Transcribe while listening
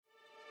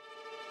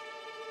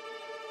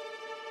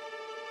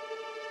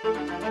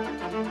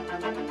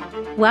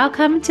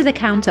Welcome to The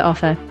Counter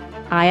Offer.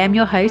 I am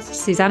your host,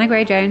 Susanna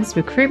Gray-Jones,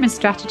 recruitment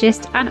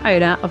strategist and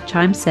owner of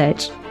Chime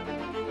Search.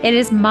 It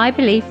is my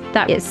belief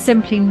that it's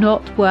simply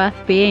not worth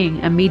being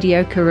a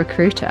mediocre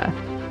recruiter.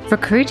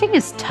 Recruiting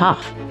is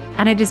tough,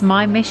 and it is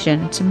my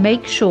mission to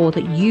make sure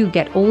that you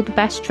get all the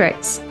best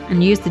tricks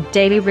and use the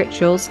daily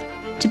rituals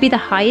to be the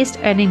highest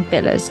earning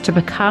billers to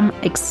become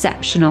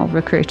exceptional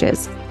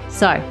recruiters.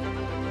 So,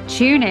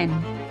 tune in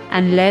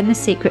and learn the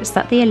secrets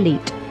that the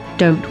elite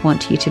don't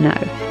want you to know.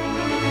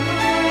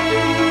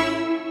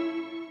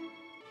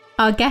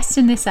 Our guest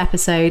in this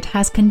episode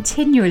has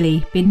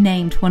continually been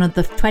named one of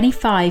the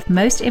 25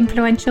 most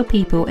influential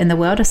people in the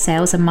world of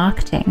sales and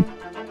marketing.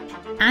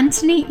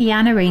 Anthony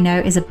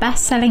Ianarino is a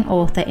best-selling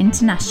author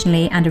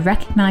internationally and a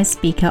recognized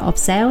speaker of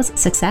sales,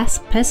 success,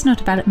 personal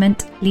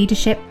development,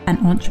 leadership, and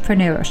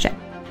entrepreneurship.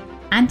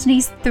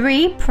 Anthony's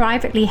 3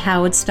 privately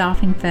held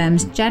staffing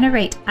firms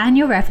generate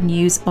annual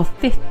revenues of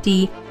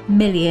 $50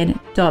 million.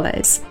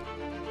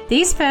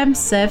 These firms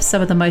serve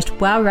some of the most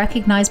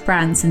well-recognized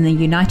brands in the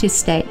United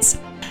States.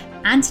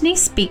 Anthony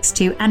speaks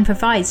to and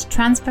provides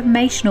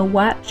transformational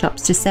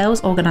workshops to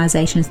sales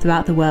organizations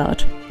throughout the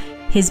world.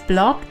 His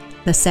blog,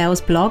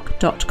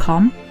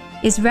 thesalesblog.com,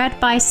 is read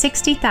by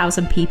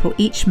 60,000 people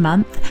each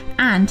month,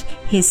 and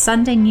his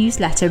Sunday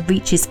newsletter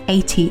reaches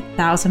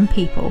 80,000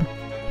 people.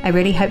 I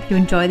really hope you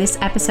enjoy this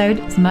episode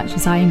as much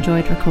as I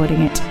enjoyed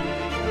recording it.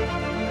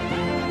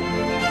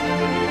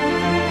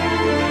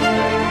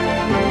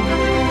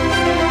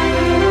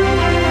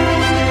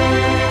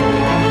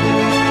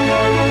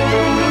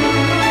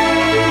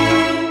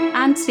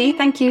 Anthony,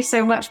 thank you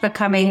so much for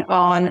coming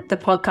on the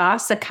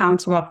podcast, The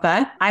Counter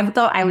Offer. I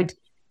thought I would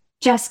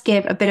just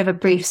give a bit of a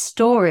brief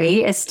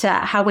story as to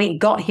how we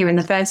got here in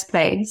the first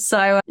place.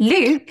 So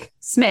Luke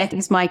Smith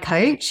is my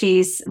coach.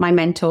 He's my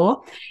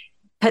mentor.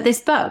 But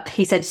this book,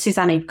 he said,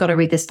 Susanna, you've got to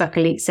read this book,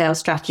 Elite Sales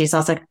Strategies. I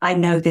was like, I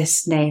know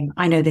this name.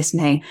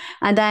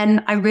 And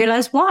then I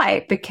realized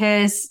why,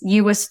 because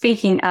you were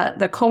speaking at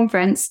the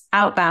conference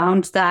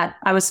Outbound that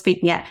I was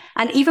speaking at.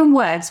 And even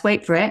worse,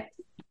 wait for it,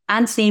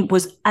 Anthony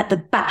was at the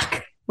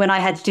back when I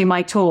had to do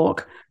my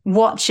talk,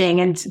 watching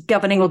and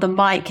governing all the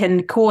mic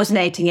and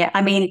coordinating it.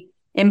 I mean,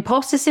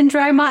 imposter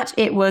syndrome much?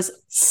 It was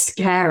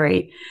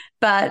scary.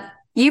 But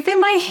you've been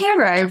my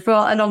hero for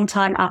a long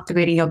time after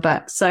reading your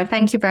book. So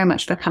thank you very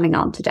much for coming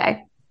on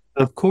today.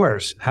 Of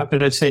course. How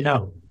could I say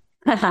no?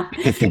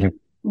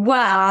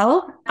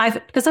 Well,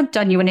 because I've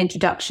done you an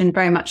introduction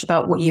very much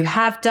about what you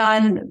have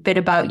done, a bit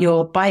about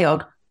your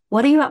biog.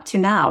 What are you up to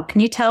now?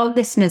 Can you tell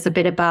listeners a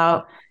bit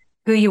about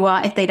who you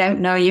are if they don't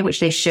know you,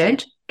 which they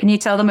should? Can you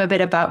tell them a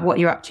bit about what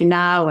you're up to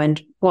now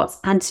and what's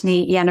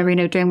Anthony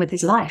Ianarino doing with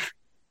his life?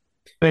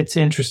 It's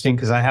interesting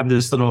because I have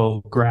this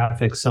little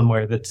graphic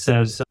somewhere that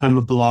says I'm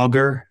a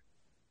blogger,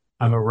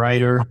 I'm a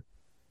writer,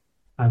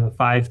 I'm a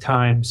 5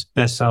 times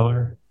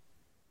bestseller,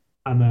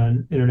 I'm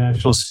an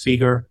international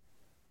speaker,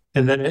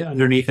 and then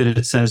underneath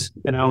it says,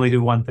 and I only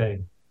do one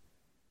thing.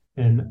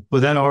 And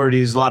well, that already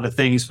is a lot of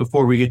things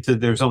before we get to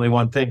there's only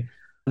one thing.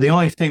 The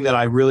only thing that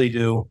I really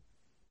do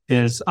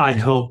is I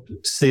help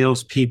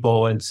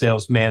salespeople and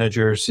sales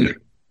managers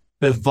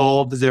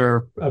evolve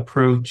their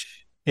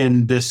approach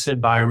in this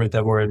environment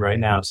that we're in right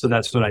now. So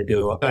that's what I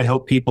do. I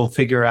help people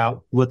figure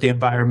out what the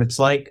environment's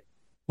like,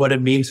 what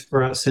it means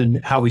for us,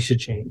 and how we should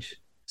change.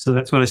 So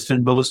that's what I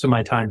spend most of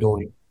my time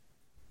doing.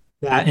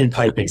 That and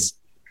typing.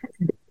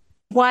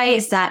 Why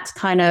is that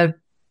kind of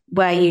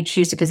where you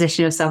choose to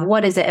position yourself?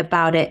 What is it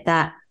about it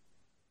that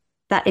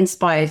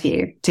inspires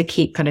you to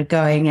keep kind of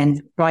going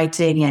and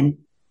writing and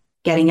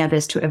getting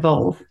others to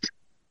evolve?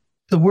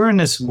 So we're in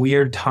this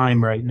weird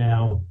time right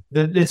now.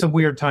 It's a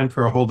weird time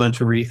for a whole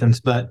bunch of reasons,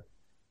 but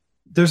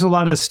there's a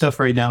lot of stuff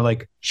right now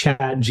like Chat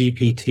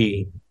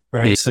GPT,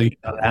 right? So you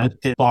know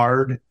that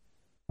Bard,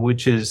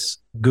 which is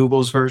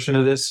Google's version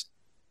of this,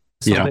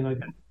 something like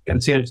that. You can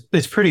see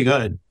it's pretty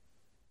good.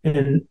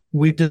 And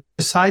we've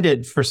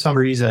decided for some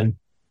reason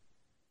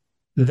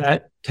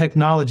that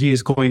technology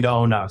is going to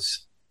own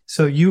us.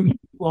 So you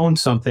own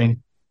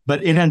something,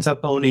 but it ends up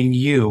owning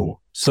you.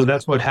 So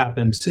that's what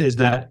happens is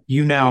that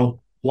you now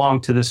belong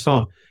to this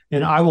phone.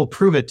 And I will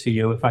prove it to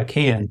you if I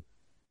can.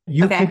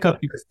 You pick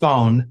up your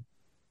phone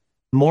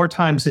more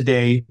times a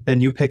day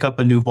than you pick up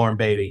a newborn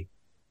baby.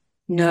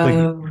 No. Like,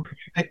 you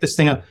pick this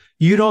thing up.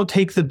 You don't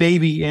take the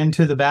baby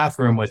into the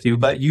bathroom with you,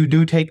 but you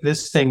do take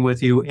this thing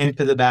with you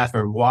into the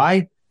bathroom.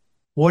 Why?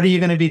 What are you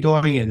going to be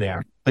doing in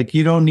there? Like,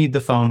 you don't need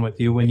the phone with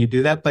you when you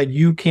do that, but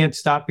you can't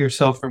stop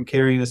yourself from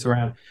carrying this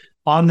around.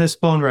 On this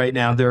phone right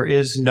now, there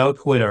is no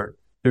Twitter.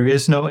 There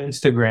is no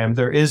Instagram.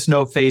 There is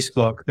no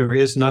Facebook. There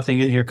is nothing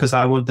in here because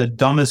I want the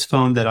dumbest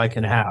phone that I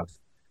can have.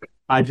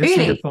 I just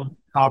need a phone to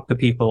talk to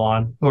people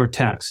on or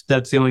text.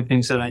 That's the only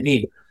things that I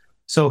need.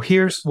 So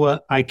here's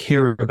what I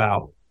care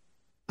about.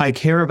 I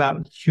care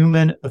about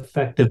human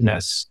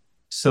effectiveness.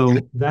 So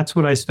that's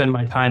what I spend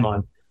my time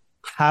on.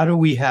 How do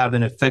we have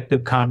an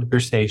effective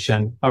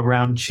conversation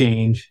around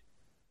change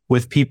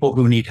with people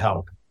who need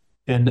help?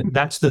 And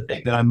that's the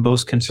thing that I'm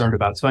most concerned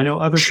about. So I know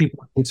other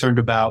people are concerned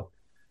about,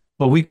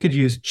 Well, we could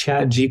use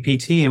Chat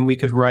GPT and we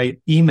could write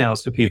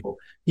emails to people.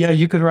 Yeah,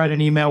 you could write an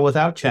email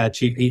without Chat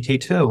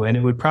GPT too, and it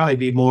would probably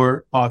be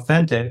more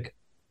authentic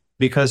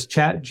because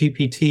Chat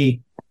GPT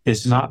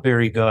is not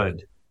very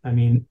good. I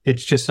mean,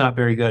 it's just not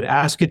very good.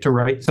 Ask it to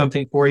write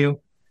something for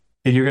you,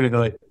 and you're going to go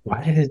like,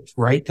 why did it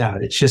write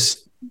that? It's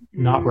just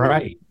not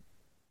right.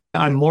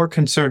 I'm more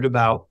concerned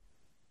about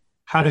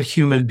how do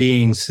human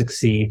beings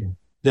succeed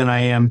than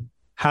I am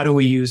how do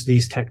we use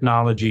these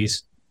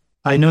technologies.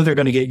 I know they're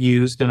going to get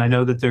used, and I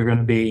know that they're going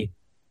to be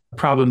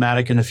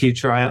problematic in the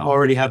future. I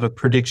already have a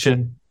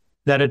prediction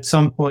that at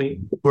some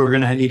point we're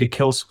going to need a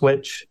kill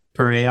switch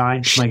for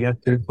AI. My guess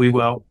is we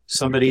will.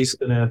 Somebody's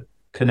going to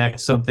connect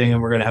something and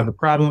we're going to have a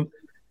problem,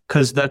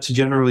 because that's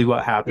generally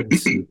what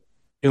happens,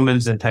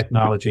 humans and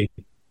technology.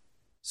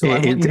 So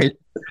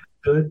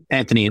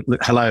Anthony,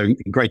 hello.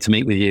 Great to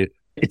meet with you.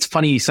 It's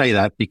funny you say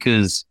that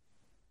because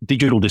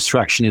digital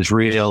distraction is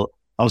real.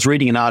 I was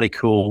reading an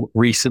article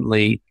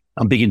recently.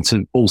 I'm big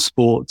into all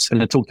sports,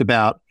 and it talked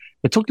about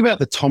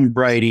the Tom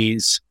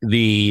Brady's,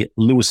 the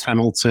Lewis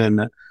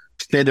Hamilton,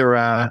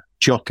 Federer,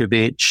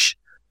 Djokovic,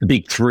 the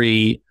big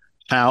three.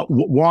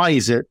 Why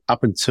is it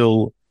up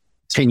until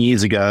 10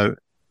 years ago,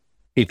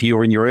 if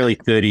you're in your early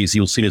 30s,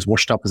 you're seen as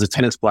washed up as a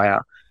tennis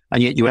player,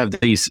 and yet you have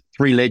these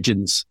three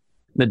legends,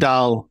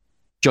 Nadal,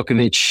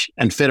 Djokovic,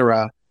 and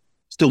Federer,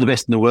 still the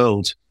best in the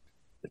world.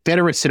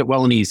 Federer said it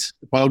well in his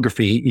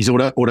biography, his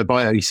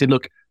autobio. He said,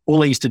 look,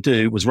 all I used to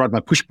do was ride my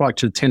push bike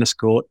to the tennis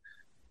court,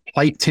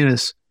 play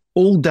tennis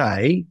all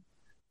day,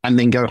 and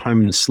then go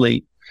home and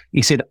sleep.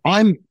 He said,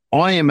 I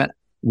am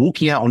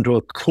walking out onto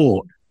a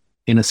court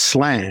in a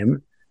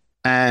slam,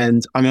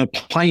 and I'm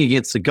playing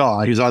against a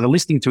guy who's either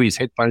listening to his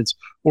headphones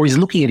or he's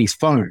looking at his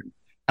phone,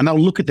 and they'll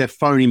look at their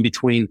phone in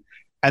between.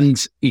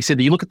 And he said,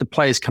 you look at the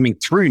players coming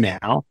through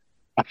now,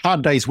 a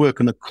hard day's work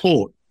on the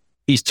court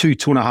is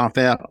 2.5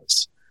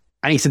 hours.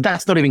 And he said,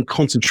 that's not even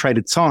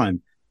concentrated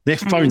time. Their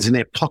phone's in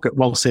their pocket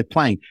whilst they're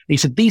playing. And he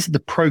said, these are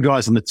the pro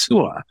guys on the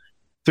tour.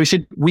 So he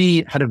said,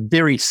 we had a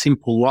very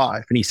simple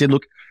life. And he said,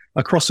 look,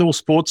 across all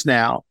sports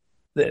now,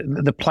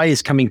 the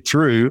players coming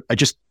through are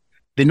just,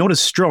 they're not as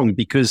strong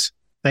because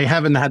they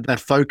haven't had that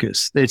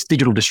focus. There's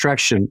digital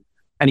distraction.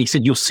 And he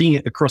said, you're seeing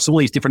it across all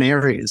these different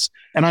areas.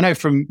 And I know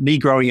from me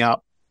growing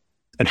up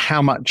and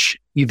how much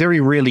you very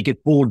rarely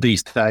get bored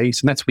these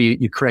days. And that's where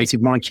your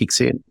creative mind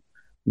kicks in.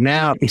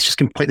 Now it's just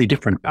completely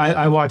different.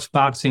 I watch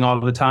boxing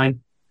all the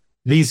time.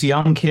 These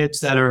young kids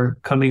that are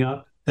coming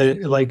up,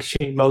 like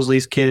Shane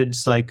Mosley's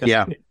kids, like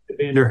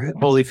Evander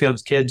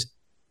Holyfield's kids,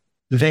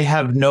 they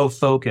have no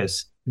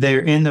focus. They're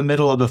in the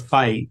middle of a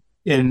fight,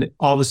 and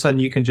all of a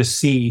sudden you can just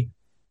see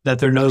that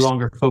they're no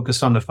longer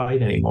focused on the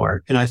fight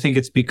anymore. And I think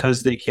it's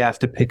because they have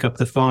to pick up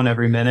the phone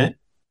every minute.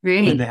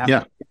 Really? And they have to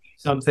do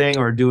something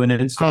or do an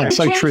Instagram. It's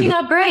so changing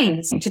our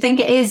brains. Do you think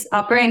it is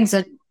our brains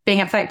are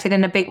being affected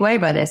in a big way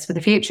by this for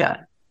the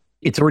future?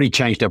 It's already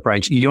changed our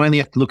brains. You only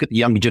have to look at the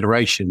younger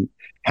generation,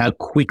 how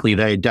quickly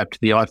they adapt to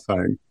the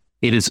iPhone.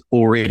 It has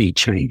already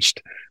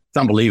changed. It's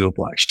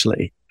unbelievable,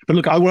 actually. But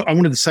look, I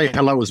wanted to say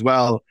hello as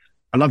well.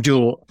 I loved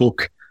your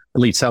book,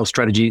 Elite Sales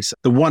Strategies.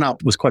 The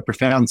one-up was quite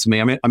profound to me.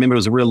 I remember it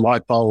was a real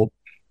light bulb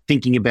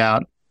thinking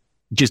about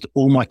just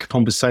all my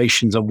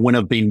conversations of when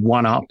I've been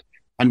one up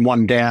and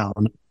one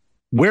down.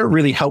 Where it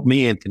really helped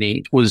me,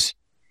 Anthony, was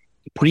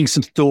putting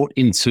some thought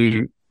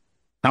into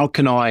how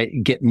can I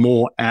get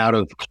more out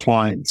of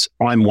clients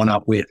I'm one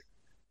up with?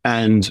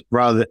 And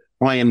rather,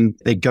 I am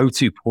their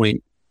go-to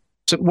point.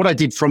 So what I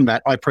did from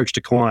that, I approached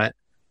a client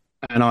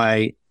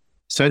and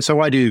so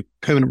I do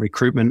permanent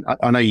recruitment.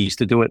 I know you used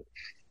to do it.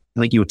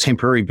 I think you were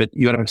temporary, but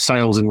you had a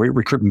sales and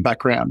recruitment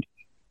background.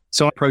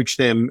 So I approached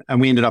them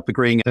and we ended up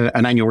agreeing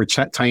an annual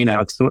retainer.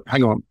 I thought,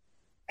 hang on,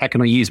 how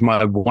can I use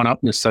my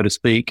one-upness, so to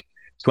speak,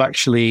 to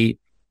actually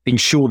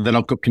ensure that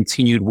I've got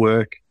continued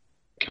work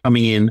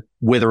coming in,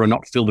 whether or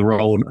not fill the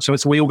role. So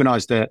we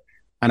organised an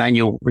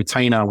annual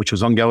retainer, which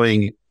was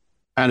ongoing,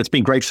 and it's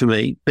been great for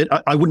me. But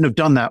I wouldn't have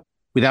done that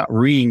without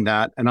reading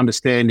that and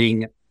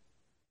understanding,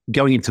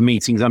 going into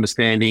meetings,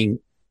 understanding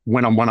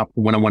when I'm one up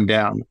and when I'm one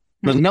down.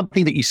 There's another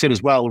thing that you said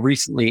as well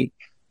recently,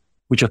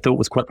 which I thought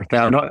was quite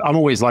profound. I'm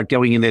always like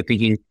going in there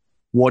thinking,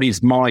 what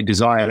is my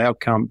desired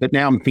outcome? But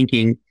now I'm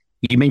thinking,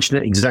 you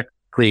mentioned it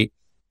exactly.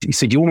 You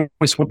said you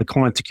always want the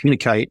client to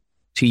communicate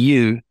to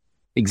you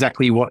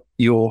exactly what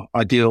your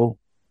ideal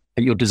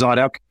and your desired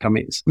outcome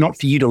is, not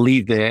for you to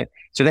leave there.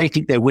 So they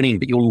think they're winning,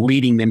 but you're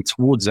leading them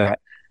towards that.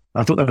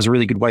 I thought that was a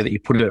really good way that you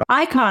put it.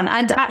 I can't.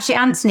 And actually,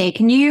 Anthony,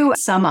 can you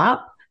sum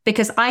up?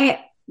 Because I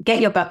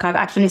get your book. I've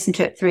actually listened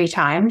to it 3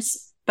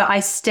 times, but I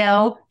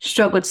still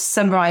struggle to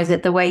summarize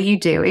it the way you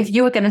do. If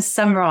you were going to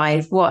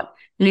summarize what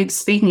Luke's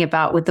speaking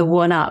about with the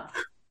one up,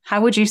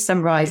 how would you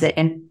summarize it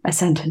in a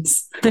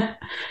sentence?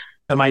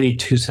 I might need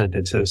 2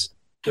 sentences.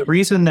 The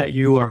reason that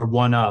you are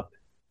one up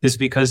is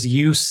because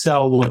you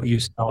sell what you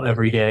sell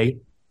every day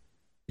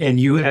and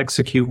you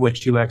execute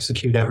what you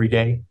execute every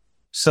day.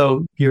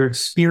 So your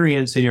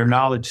experience and your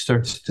knowledge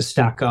starts to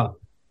stack up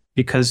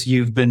because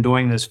you've been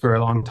doing this for a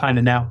long time.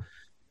 And now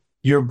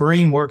your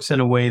brain works in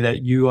a way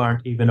that you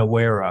aren't even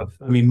aware of.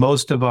 I mean,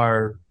 most of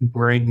our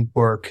brain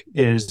work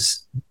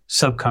is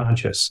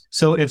subconscious.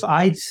 So if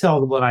I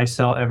sell what I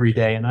sell every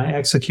day and I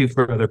execute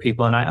for other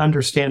people and I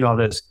understand all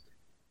this,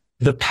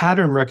 the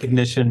pattern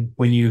recognition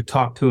when you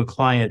talk to a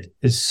client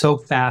is so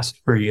fast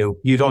for you.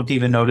 You don't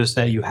even notice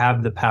that you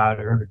have the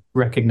pattern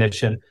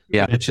recognition.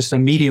 Yeah. It's just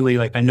immediately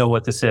like, I know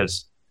what this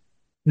is.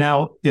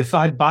 Now, if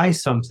I buy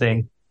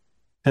something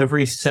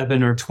every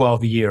 7 or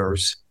 12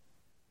 years,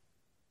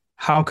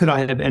 how could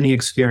I have any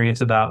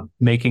experience about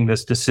making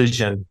this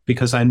decision?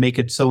 Because I make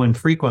it so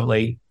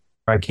infrequently,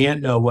 I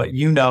can't know what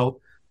you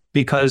know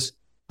because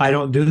I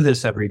don't do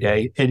this every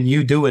day and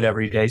you do it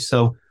every day.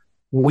 So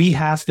we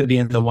have to be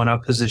in the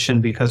one-up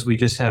position because we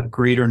just have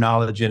greater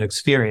knowledge and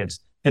experience.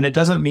 And it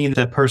doesn't mean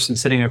that person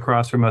sitting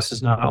across from us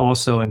is not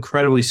also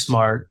incredibly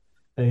smart,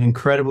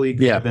 incredibly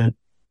driven,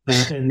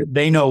 and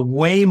they know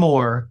way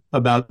more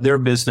about their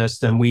business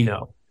than we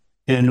know.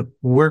 And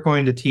we're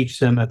going to teach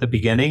them at the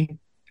beginning,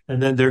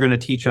 and then they're going to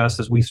teach us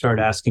as we start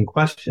asking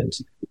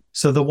questions.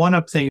 So the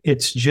one-up thing,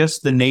 it's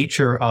just the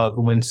nature of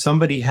when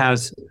somebody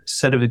has a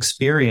set of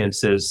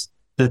experiences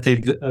that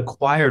they've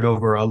acquired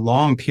over a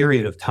long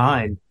period of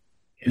time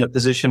in a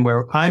position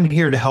where I'm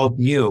here to help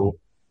you.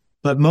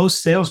 But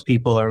most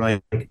salespeople are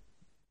like,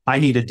 I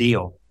need a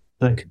deal.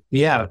 Like,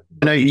 yeah.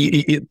 No,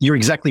 you're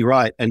exactly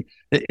right. And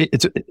I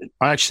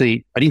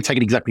didn't take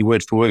it exactly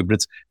word for word, but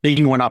it's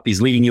leading one up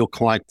is leading your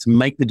client to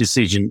make the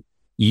decision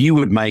you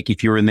would make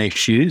if you're in their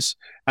shoes.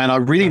 And I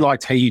really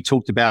liked how you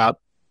talked about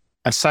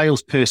a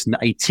salesperson,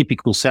 a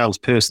typical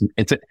salesperson.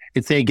 It's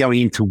they're going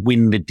in to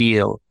win the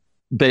deal.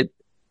 But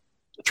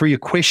through your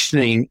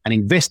questioning and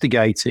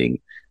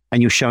investigating,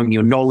 and you're showing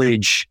your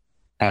knowledge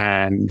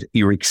and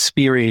your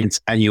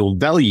experience and your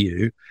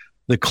value,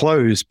 the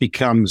close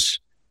becomes,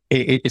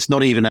 it's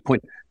not even a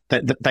point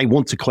that they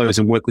want to close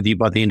and work with you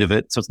by the end of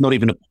it. So it's not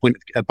even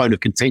a bone of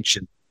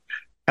contention.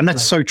 And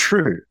that's so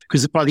true,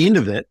 because by the end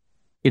of it,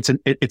 it's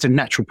a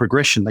natural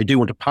progression. They do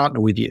want to partner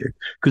with you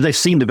because they've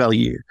seen the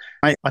value.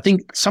 I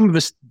think some of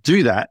us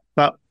do that,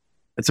 but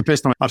it's the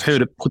first time I've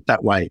heard it put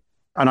that way.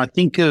 And I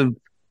think of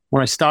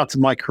when I started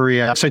my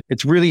career, so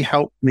it's really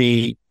helped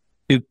me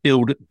to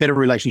build better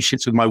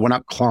relationships with my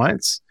one-up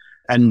clients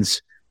and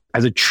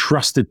as a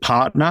trusted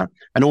partner,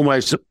 and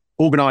almost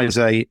organize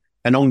an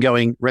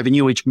ongoing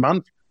revenue each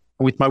month.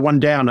 And with my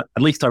one down,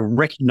 at least I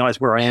recognize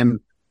where I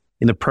am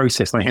in the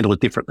process and I handle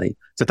it differently.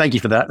 So thank you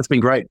for that. It's been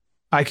great.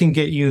 I can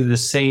get you the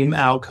same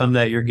outcome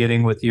that you're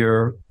getting with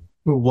your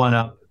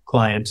one-up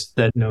clients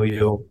that know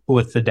you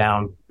with the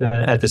down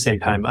at the same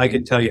time. I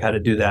can tell you how to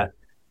do that.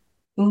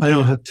 I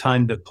don't have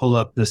time to pull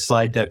up the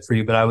slide deck for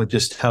you, but I would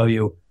just tell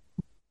you,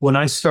 when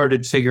I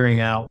started figuring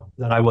out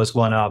that I was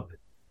one-up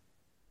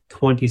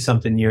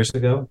 20-something years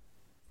ago,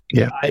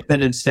 I've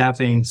been in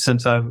staffing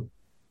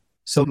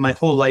so my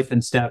whole life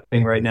in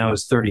staffing right now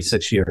is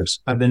 36 years.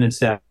 I've been in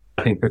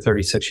staffing for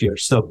 36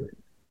 years. So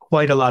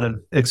quite a lot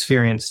of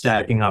experience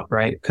stacking up,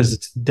 right? Because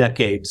it's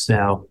decades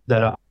now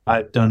that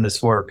I've done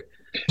this work.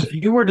 If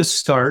you were to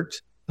start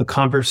a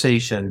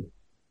conversation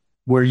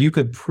where you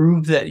could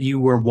prove that you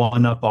were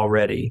one-up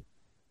already,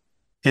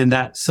 and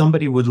that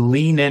somebody would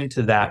lean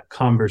into that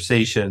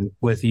conversation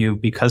with you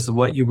because of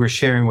what you were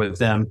sharing with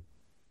them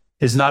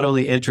is not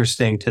only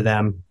interesting to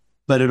them,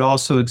 but it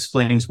also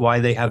explains why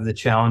they have the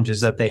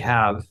challenges that they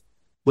have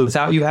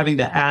without you having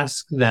to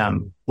ask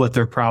them what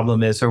their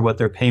problem is or what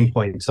their pain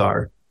points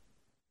are.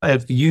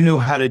 If you knew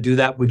how to do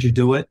that, would you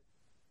do it?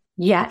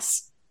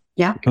 Yes.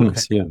 Yeah. Okay.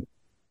 Yeah.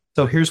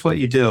 So here's what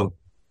you do.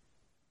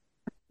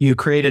 You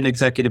create an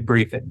executive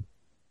briefing.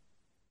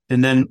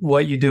 And then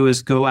what you do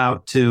is go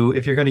out to,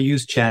 if you're going to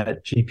use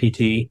Chat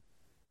GPT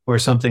or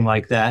something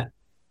like that,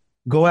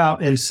 go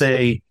out and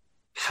say,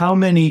 how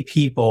many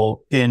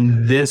people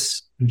in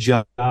this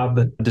job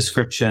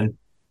description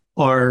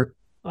are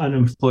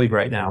unemployed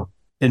right now?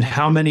 And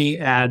how many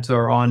ads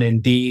are on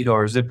Indeed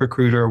or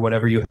ZipRecruiter or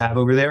whatever you have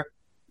over there?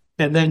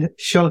 And then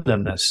show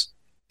them this.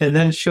 And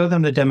then show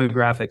them the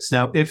demographics.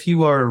 Now, if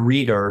you are a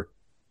reader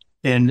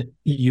and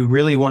you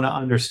really want to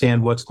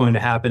understand what's going to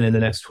happen in the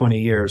next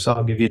 20 years,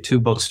 I'll give you 2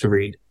 books to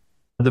read.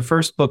 The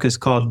first book is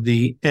called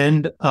The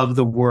End of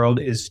the World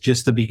is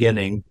Just the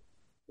Beginning,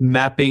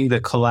 Mapping the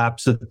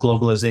Collapse of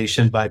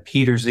Globalization by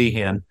Peter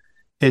Zehan.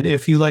 And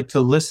if you like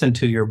to listen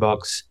to your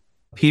books,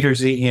 Peter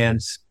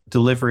Zehan's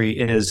delivery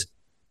is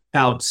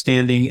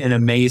outstanding and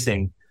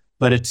amazing,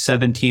 but it's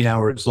 17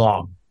 hours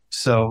long.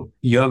 So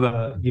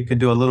you can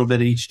do a little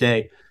bit each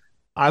day.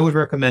 I would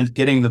recommend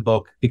getting the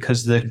book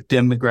because the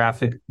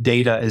demographic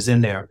data is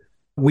in there.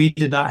 We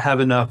did not have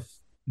enough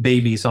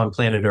babies on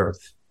planet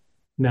Earth.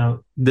 Now,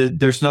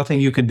 there's nothing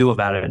you can do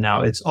about it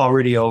now. It's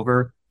already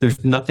over.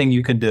 There's nothing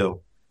you can do.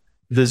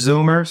 The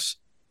Zoomers,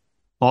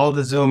 all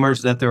the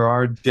Zoomers that there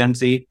are, Gen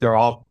Z,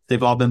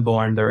 they've all been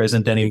born. There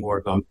isn't any more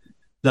of them.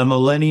 The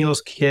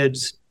millennials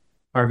kids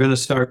are going to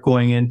start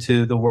going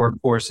into the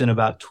workforce in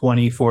about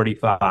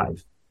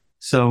 2045.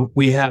 So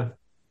we have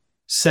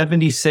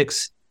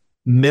 76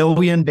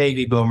 million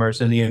baby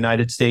boomers in the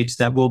United States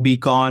that will be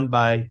gone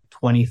by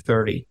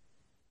 2030.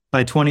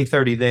 by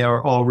 2030, they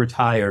are all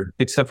retired,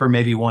 except for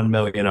maybe 1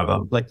 million of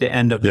them, like the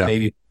end of the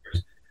baby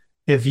boomers.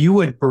 If you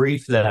would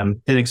brief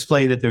them and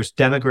explain that there's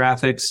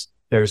demographics,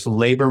 there's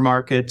labor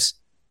markets,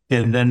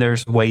 and then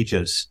there's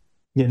wages.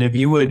 And if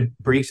you would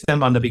brief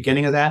them on the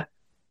beginning of that,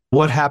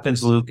 what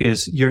happens, Luke,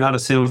 is you're not a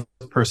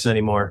salesperson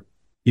anymore.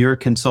 You're a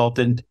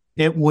consultant.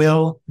 It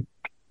will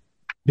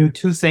do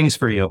two things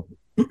for you.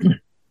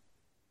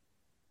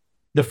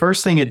 The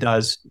first thing it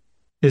does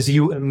is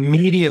you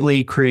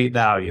immediately create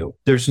value.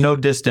 There's no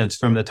distance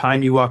from the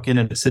time you walk in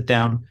and sit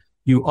down.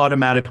 You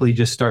automatically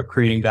just start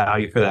creating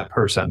value for that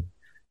person.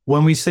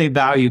 When we say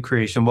value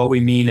creation, what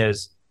we mean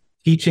is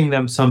teaching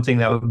them something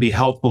that would be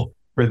helpful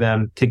for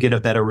them to get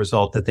a better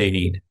result that they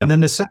need. And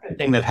then the second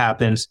thing that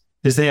happens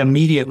is they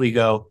immediately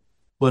go,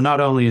 well,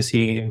 not only is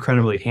he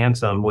incredibly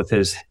handsome with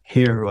his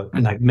hair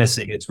like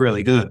missing, it's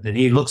really good. And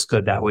he looks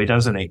good that way,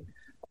 doesn't he?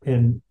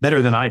 And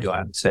better than I do,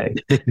 I would say.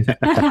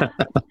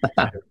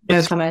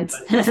 No comments.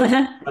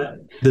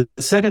 The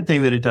second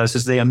thing that it does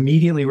is they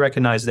immediately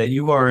recognize that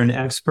you are an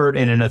expert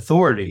and an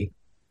authority.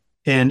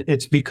 And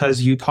it's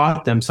because you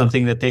taught them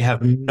something that they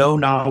have no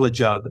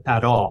knowledge of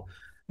at all.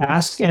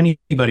 Ask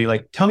anybody,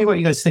 like, tell me what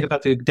you guys think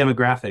about the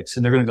demographics.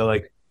 And they're going to go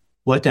like,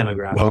 what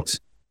demographics?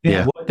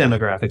 Well, what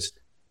demographics?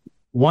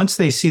 Once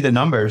they see the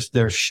numbers,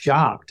 they're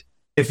shocked.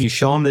 If you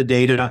show them the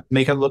data,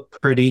 make it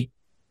look pretty,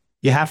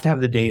 you have to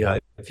have the data.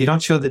 If you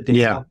don't show the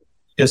data,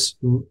 just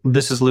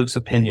this is Luke's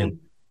opinion.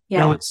 Yeah.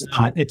 No, it's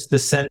not. It's the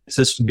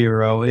Census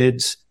Bureau.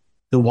 It's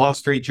the Wall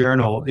Street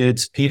Journal.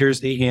 It's Peter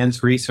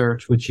Zehan's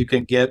research, which you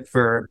can get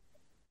for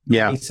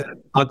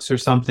 $$7 or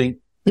something.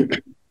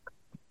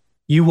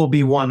 You will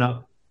be one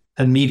up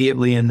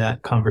immediately in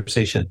that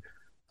conversation.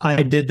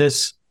 I did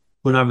this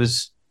when I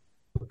was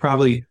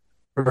probably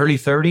early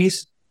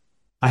 30s.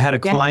 I had a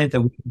client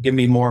that would give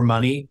me more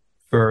money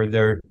for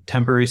their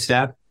temporary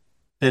staff.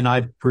 And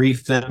I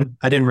briefed them.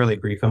 I didn't really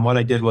brief them. What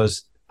I did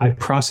was I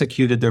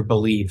prosecuted their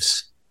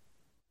beliefs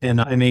and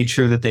I made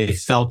sure that they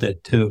felt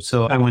it too.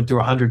 So I went through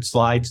 100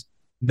 slides,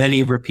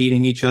 many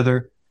repeating each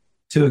other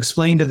to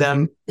explain to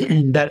them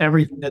that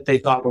everything that they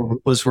thought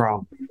was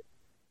wrong.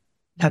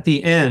 At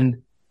the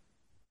end,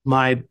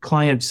 my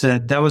client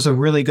said, that was a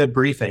really good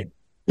briefing.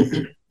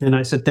 And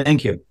I said,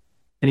 thank you.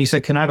 And he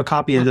said, can I have a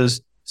copy of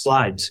those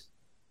slides?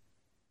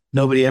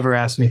 Nobody ever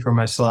asked me for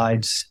my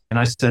slides. And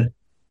I said,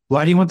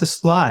 why do you want the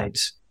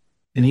slides?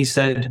 And he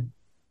said,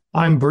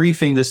 I'm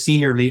briefing the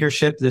senior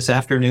leadership this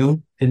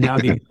afternoon, and now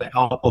it'd be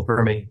helpful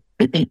for me.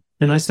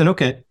 And I said,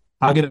 okay,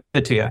 I'll get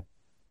it to you. And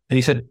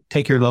he said,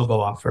 take your logo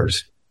off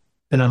first.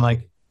 And I'm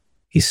like,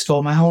 he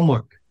stole my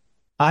homework.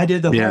 I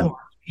did the homework.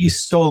 He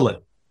stole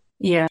it.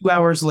 Yeah. 2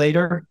 hours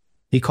later,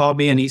 he called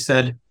me and he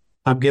said,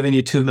 I'm giving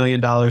you $2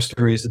 million to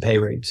raise the pay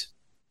rates.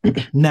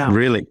 Now,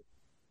 really,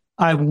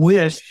 I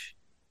wish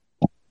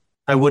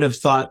I would have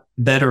thought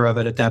better of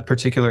it at that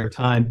particular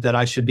time, that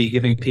I should be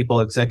giving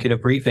people executive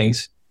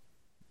briefings.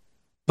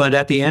 But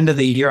at the end of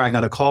the year, I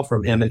got a call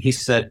from him and he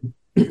said,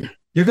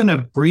 you're going to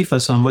brief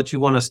us on what you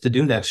want us to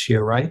do next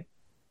year, right?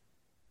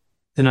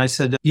 And I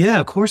said, yeah,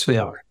 of course we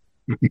are.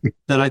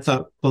 Then I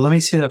thought, well, let me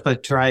see if I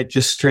try it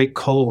just straight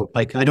cold.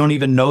 Like, I don't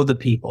even know the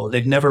people.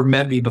 They've never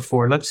met me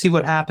before. Let's see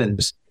what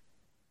happens.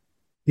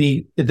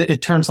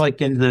 It turns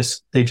like into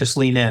this, they just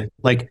lean in.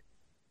 Like,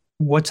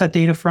 what's that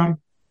data from?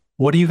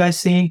 What are you guys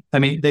seeing? I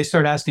mean, they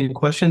start asking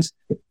questions.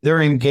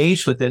 They're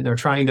engaged with it. They're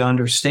trying to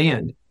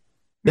understand.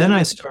 Then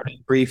I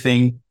started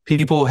briefing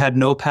people who had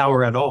no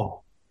power at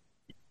all.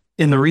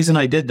 And the reason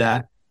I did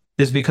that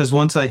is because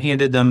once I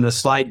handed them the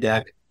slide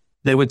deck,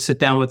 they would sit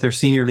down with their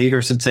senior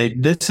leaders and say,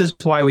 this is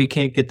why we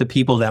can't get the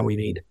people that we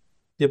need.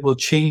 It will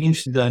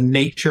change the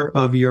nature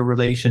of your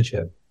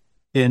relationship.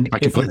 And I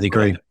completely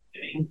agree.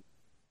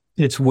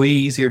 It's way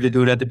easier to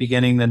do it at the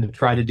beginning than to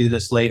try to do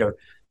this later.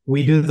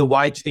 We do the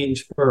why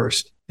change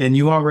first. And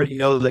you already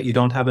know that you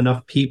don't have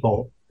enough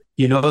people.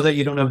 You know that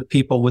you don't have the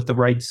people with the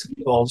right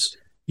skills.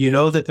 You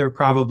know that they're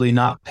probably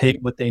not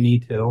paid what they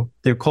need to.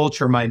 Their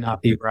culture might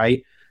not be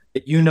right.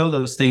 You know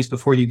those things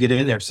before you get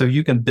in there. So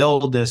you can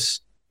build this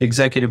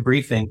executive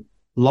briefing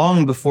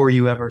long before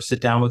you ever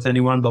sit down with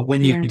anyone. But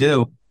when you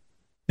do,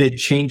 it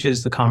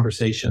changes the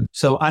conversation.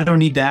 So I don't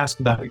need to ask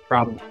about your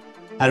problem.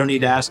 I don't need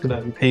to ask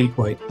about your pain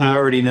point. I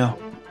already know.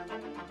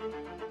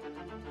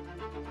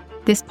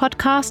 This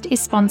podcast is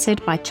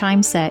sponsored by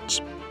Chime Search.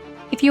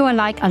 If you are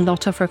like a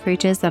lot of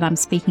recruiters that I'm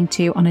speaking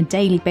to on a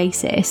daily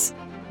basis,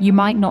 you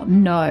might not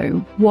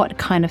know what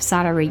kind of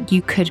salary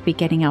you could be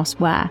getting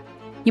elsewhere.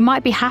 You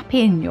might be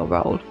happy in your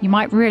role. You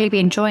might really be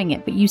enjoying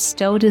it, but you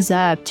still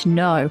deserve to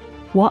know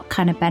what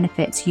kind of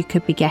benefits you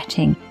could be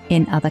getting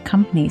in other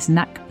companies. And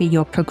that could be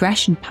your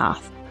progression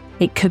path.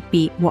 It could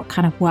be what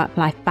kind of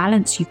work-life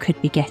balance you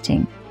could be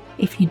getting.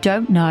 If you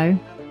don't know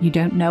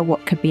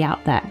what could be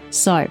out there.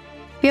 So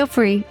feel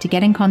free to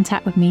get in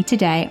contact with me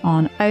today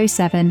on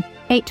 07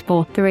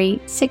 843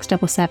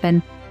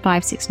 677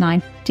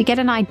 569 to get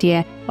an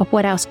idea of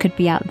what else could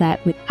be out there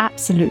with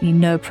absolutely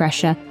no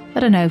pressure,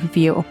 but an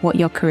overview of what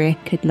your career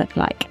could look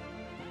like.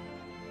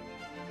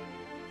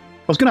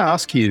 was going to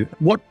ask you,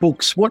 what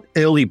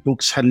early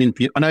books had an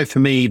influence? I know for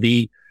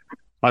me,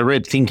 I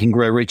read Think and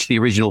Grow Rich, the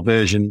original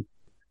version,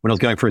 when I was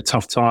going through a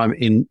tough time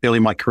early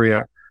in my career.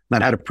 And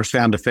that had a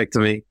profound effect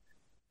on me,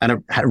 and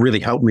it really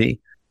helped me.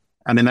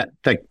 And then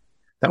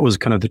that was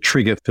kind of the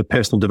trigger for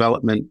personal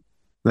development.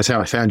 That's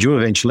how I found you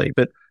eventually.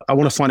 But I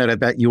want to find out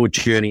about your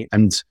journey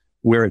and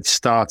where it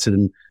started,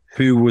 and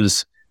who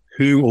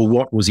or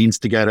what was the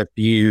instigator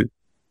for you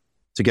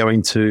to go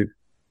into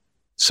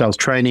sales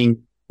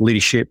training,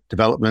 leadership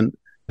development.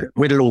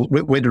 Where did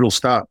it all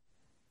start?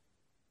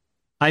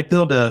 I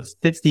built a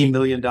 $50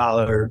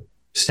 million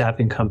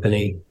staffing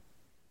company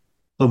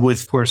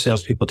with 4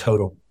 salespeople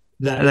total.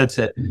 That's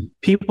it.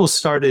 People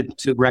started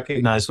to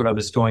recognize what I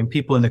was doing,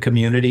 people in the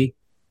community,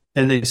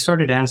 and they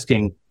started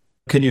asking,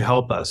 can you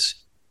help us?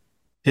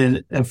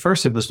 And at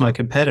first it was my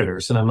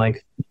competitors. And I'm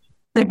like,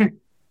 you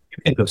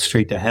can go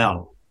straight to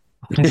hell.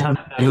 I'm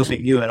not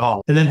helping you at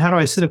all. And then how do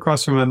I sit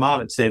across from my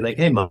mom and say, like,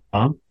 hey, Mom,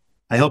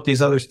 I help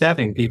these other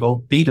staffing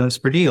people beat us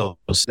for deals.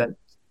 That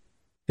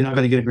you're not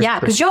going to get a great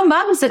because your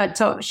mom said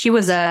she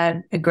was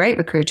a great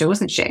recruiter,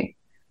 wasn't she?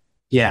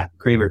 Yeah,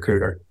 great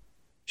recruiter.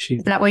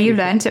 Is that where you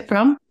learned it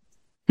from?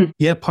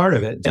 Yeah, part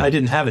of it. I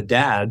didn't have a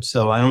dad,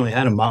 so I only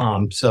had a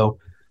mom. So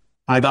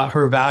I got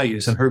her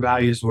values, and her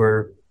values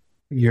were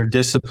you're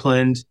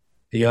disciplined,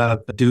 you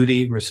have a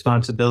duty,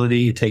 responsibility,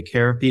 you take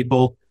care of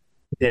people.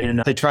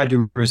 And I tried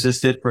to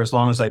resist it for as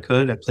long as I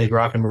could. I played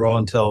rock and roll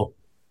until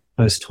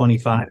I was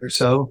 25 or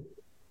so.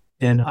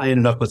 And I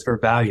ended up with her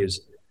values.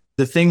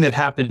 The thing that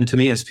happened to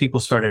me is people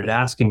started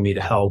asking me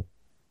to help.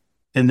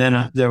 And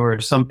then there were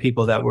some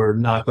people that were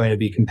not going to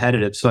be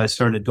competitive. So I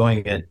started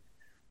doing it.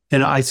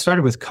 And I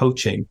started with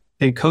coaching.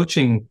 And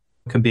coaching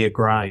can be a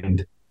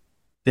grind.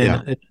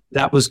 And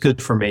that was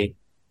good for me.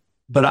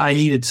 But I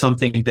needed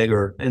something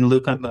bigger. And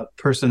Luke, I'm a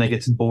person that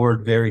gets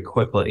bored very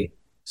quickly.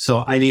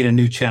 So I need a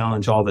new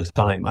challenge all the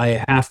time.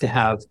 I have to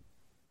have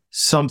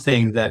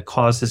something that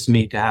causes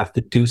me to have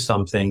to do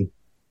something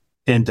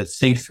and to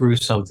think through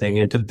something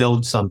and to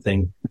build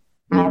something.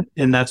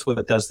 And that's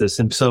what does this.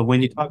 And so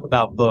when you talk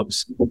about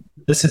books,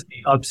 this is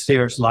the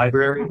upstairs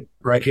library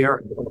right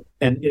here.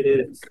 And it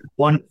is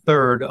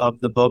 1/3 of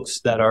the books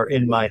that are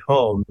in my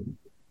home.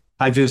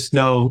 I just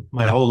know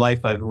my whole life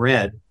I've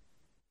read,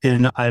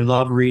 and I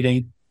love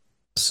reading.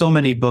 So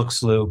many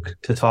books, Luke,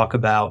 to talk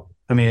about.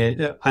 I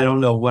mean, I don't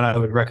know what I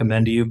would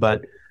recommend to you,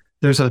 but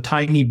there's a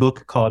tiny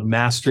book called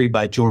Mastery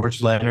by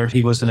George Leonard.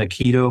 He was an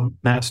Aikido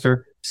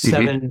master,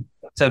 seven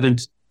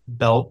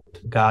belt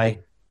guy.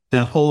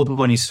 The whole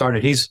when he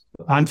started,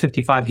 I'm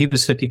 55. He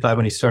was 55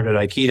 when he started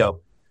Aikido.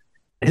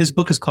 His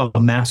book is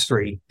called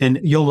Mastery, and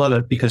you'll love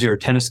it because you're a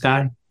tennis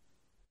guy.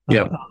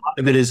 Yeah, a lot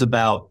of it is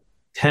about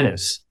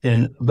tennis,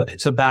 but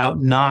it's about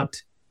not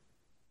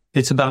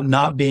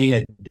being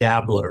a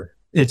dabbler.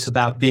 It's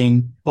about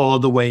being all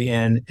the way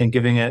in and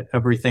giving it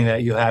everything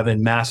that you have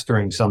and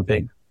mastering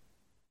something.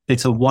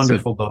 It's a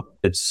wonderful book.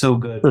 It's so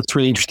good. That's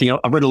really interesting.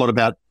 I've read a lot of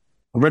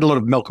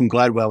Malcolm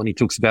Gladwell, and he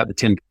talks about the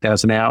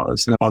 10,000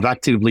 hours. And I've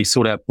actively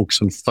sought out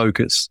books on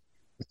focus,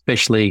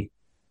 especially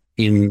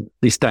in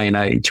this day and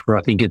age where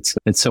I think it's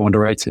so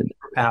underrated.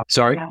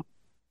 Sorry?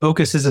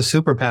 Focus is a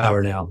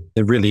superpower now.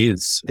 It really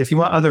is. If you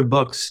want other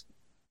books,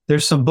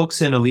 there's some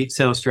books in Elite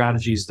Sales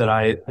Strategies that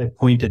I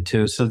pointed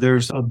to. So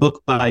there's a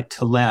book by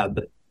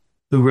Taleb,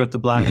 who wrote The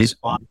Black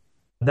Swan.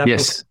 That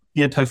book,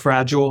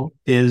 Anti-Fragile,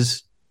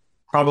 is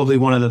probably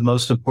one of the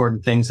most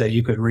important things that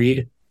you could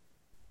read,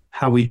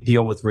 how we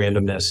deal with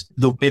randomness.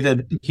 The way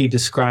that he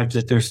describes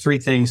it, there's 3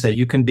 things that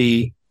you can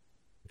be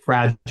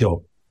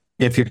fragile.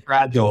 If you're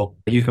fragile,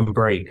 you can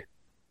break.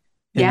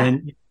 And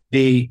then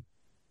be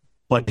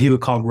what he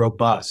would call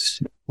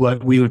robust,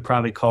 what we would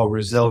probably call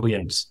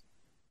resilience.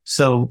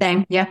 So,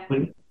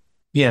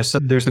 so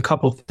there's a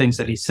couple of things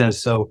that he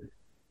says. So,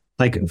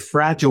 like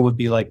fragile would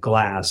be like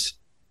glass.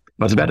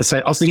 I was about to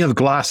say, I was thinking of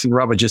glass and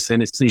rubber just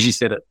then as soon as you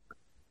said it.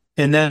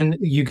 And then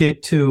you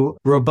get to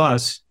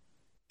robust,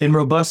 and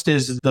robust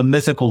is the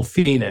mythical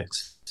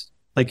phoenix.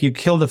 Like you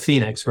kill the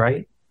phoenix,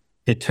 right?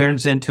 It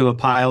turns into a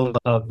pile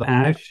of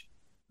ash,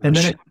 and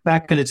then it comes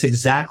back and it's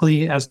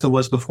exactly as it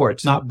was before.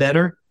 It's not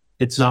better.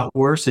 It's not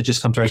worse. It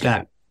just comes right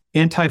back.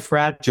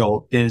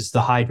 Anti-fragile is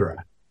the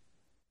hydra.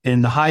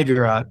 In the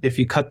hydra, if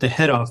you cut the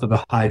head off of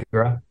a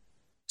hydra,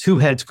 2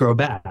 heads grow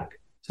back.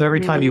 So every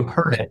time you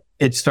hurt it,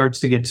 it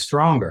starts to get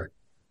stronger.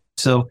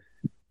 So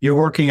you're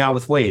working out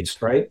with weights,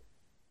 right?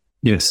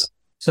 Yes.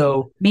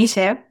 So me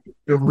too.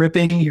 You're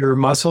ripping your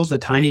muscles a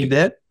tiny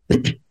bit,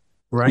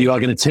 right? You are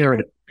going to tear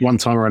it one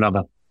time or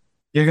another.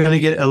 You're going to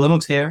get a little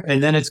tear,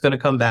 and then it's going to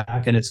come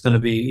back, and it's going to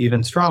be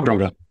even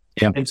stronger.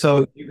 Yeah. And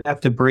so you have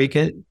to break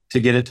it to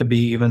get it to be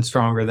even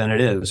stronger than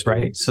it is,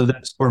 right? So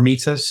that's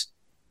Hormesis,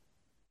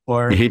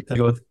 or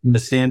go with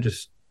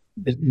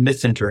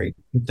Misandry,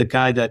 the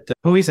guy that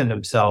poisoned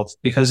himself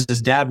because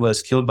his dad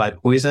was killed by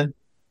poison.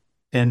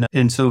 And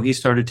so he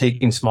started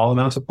taking small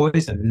amounts of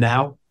poison.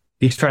 Now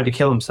he's tried to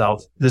kill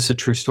himself. This is a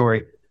true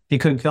story. He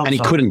couldn't kill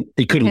himself. And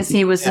he couldn't. Because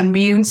he was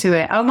immune to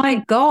it. Oh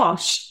my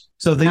gosh.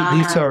 So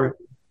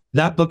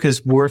that book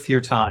is worth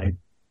your time.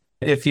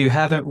 If you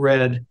haven't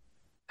read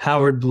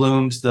Howard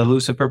Bloom's The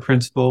Lucifer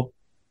Principle,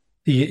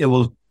 it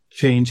will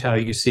change how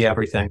you see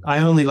everything. I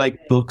only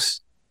like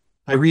books.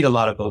 I read a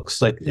lot of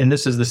books, and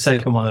this is the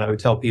second one that I would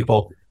tell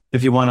people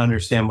if you want to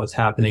understand what's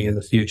happening in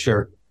the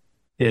future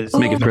is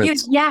Make a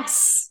difference.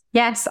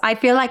 Yes. I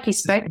feel like you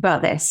spoke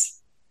about this.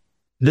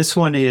 This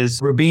one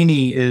is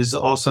Rubini is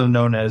also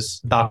known as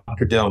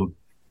Dr. Doom.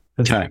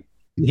 Okay.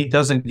 He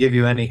doesn't give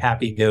you any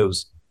happy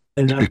news.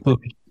 In that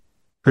book,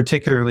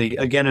 particularly,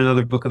 again,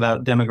 another book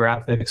about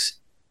demographics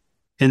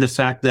and the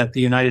fact that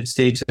the United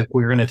States, if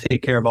we're going to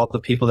take care of all the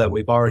people that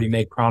we've already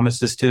made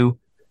promises to,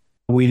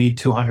 we need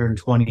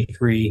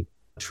 $223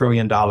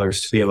 trillion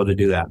to be able to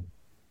do that.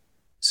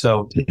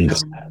 So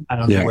I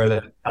don't know where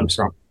that comes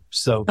from.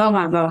 So, oh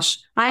my gosh,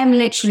 I am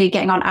literally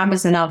getting on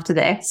Amazon after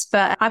this,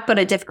 but I've got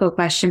a difficult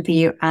question for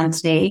you,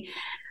 Anthony.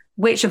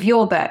 Which of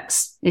your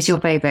books is your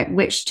favorite?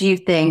 Which do you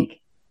think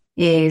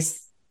is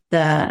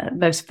the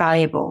most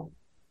valuable?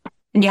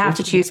 And you have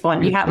to choose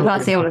one. You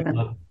can't say all of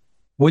them.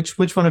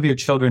 Which one of your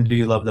children do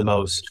you love the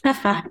most?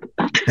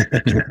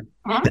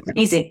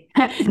 Easy.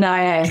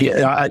 No.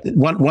 Yeah,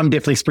 one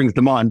definitely springs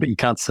to mind, but you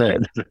can't say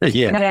it.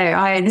 Yeah.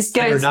 No, this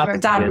goes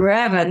down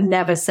forever.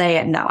 Never say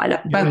it. No, I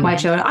love both my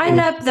children. I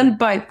love them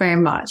both very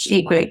much,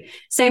 equally.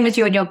 Same as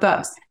you and your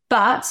books.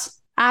 But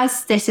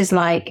as this is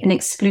like an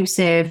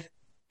exclusive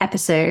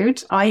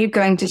episode, are you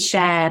going to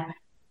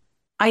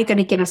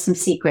give us some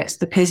secrets?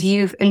 Because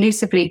you've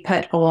elusively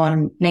put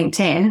on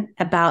LinkedIn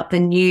about the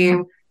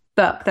new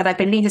book that I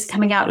believe is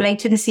coming out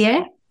later this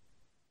year.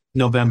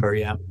 November,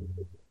 yeah.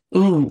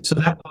 Ooh. So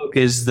that book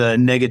is the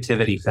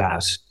Negativity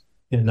Fast.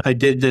 And I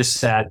did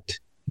this at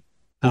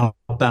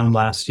Outbound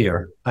last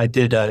year. I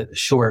did a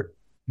short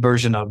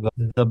version of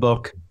the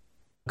book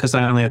because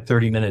I only had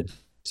 30 minutes.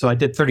 So I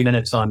did 30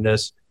 minutes on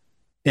this.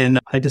 And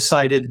I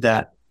decided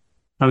that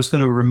I was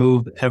going to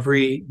remove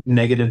every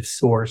negative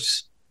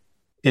source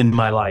in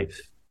my life.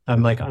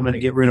 I'm going to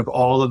get rid of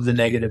all of the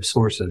negative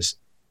sources.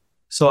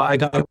 So I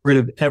got rid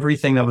of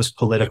everything that was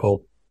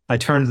political. I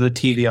turned the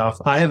TV off.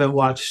 I haven't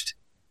watched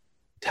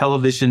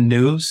television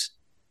news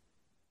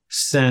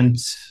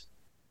since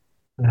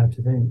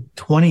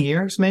 20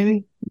 years,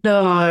 maybe?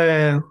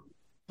 20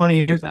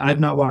 years.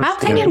 I've not watched. How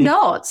can you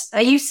not?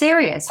 Are you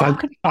serious?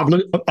 I've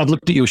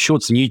looked at your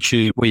shorts on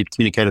YouTube where you've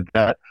communicated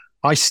that.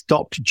 I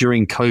stopped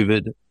during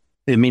COVID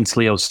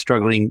immensely. I was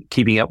struggling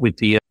keeping up with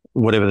the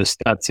whatever the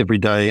stats every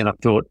day, and I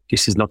thought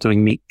this is not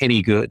doing me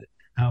any good.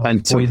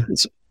 And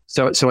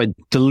so I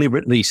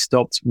deliberately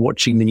stopped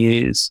watching the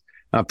news.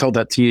 I've told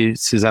that to you,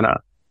 Susanna,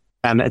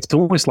 and it's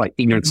almost like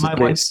ignorance.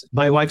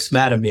 My wife's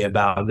mad at me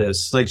about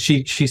this. Like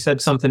she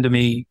said something to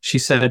me. She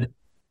said,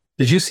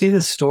 "Did you see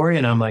this story?"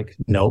 And I'm like,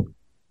 "Nope."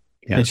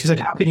 Yeah. And she's like,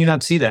 "How can you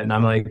not see that?" And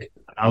I'm like,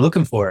 "I'm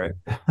looking for it."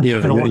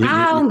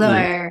 How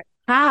though?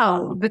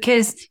 How?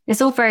 Because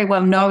it's all very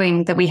well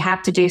knowing that we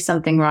have to do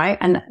something, right?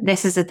 And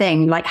this is the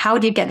thing. Like, how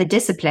do you get the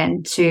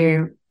discipline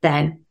to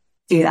then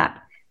do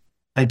that?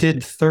 I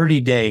did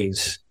 30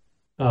 days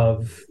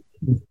of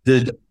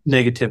the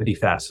negativity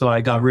fast. So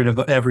I got rid of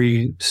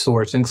every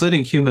source,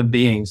 including human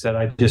beings that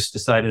I just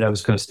decided I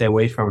was going to stay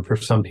away from for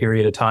some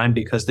period of time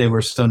because they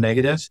were so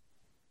negative.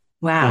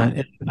 Wow.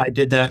 And I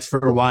did that for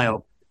a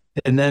while.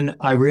 And then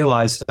I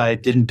realized I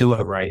didn't do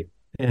it right.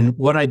 And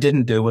what I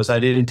didn't do was I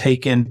didn't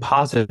take in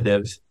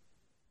positive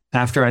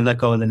after I let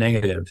go of the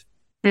negative.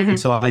 Mm-hmm. And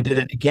so I did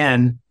it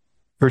again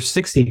for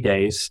 60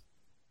 days,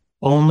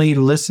 only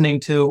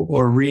listening to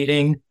or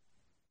reading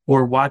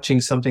or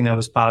watching something that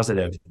was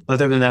positive.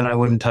 Other than that, I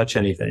wouldn't touch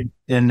anything.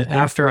 And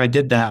after I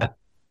did that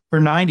for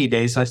 90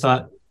 days, I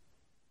thought,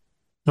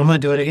 I'm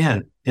going to do it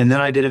again. And then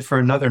I did it for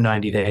another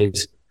 90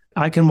 days.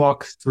 I can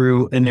walk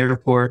through an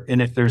airport,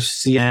 and if there's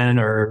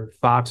CNN or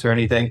Fox or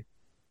anything,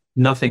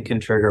 nothing can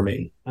trigger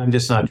me. I'm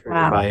just not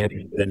triggered by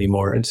any of it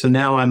anymore. And so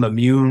now I'm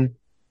immune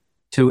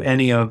to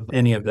any of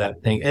that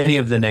thing, any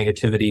of the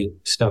negativity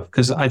stuff.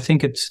 Because I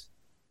think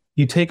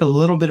you take a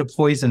little bit of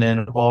poison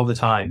in all the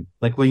time.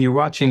 Like when you're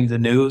watching the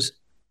news,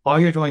 all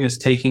you're doing is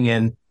taking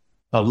in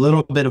a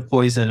little bit of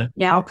poison.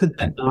 Yeah. How could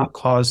that not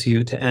cause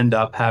you to end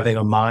up having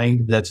a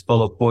mind that's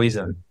full of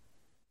poison?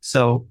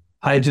 So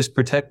I just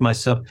protect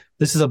myself.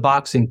 This is a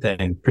boxing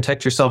thing.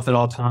 Protect yourself at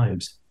all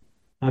times.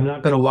 I'm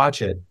not going to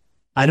watch it.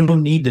 I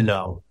don't need to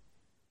know.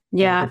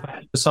 Yeah.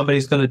 If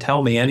somebody's going to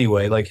tell me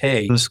anyway, like,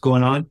 hey, what's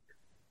going on?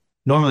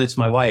 Normally it's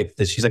my wife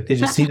that she's like, did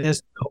you see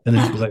this? And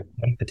then she's like,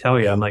 I have to tell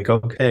you. I'm like,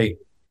 okay,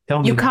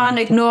 tell me. You can't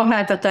ignore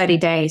her for 30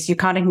 days. You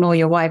can't ignore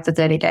your wife for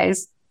 30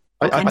 days.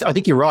 I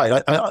think you're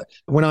right.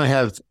 When I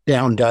have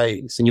down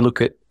days and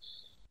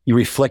you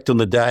reflect on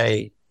the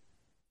day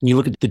and you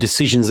look at the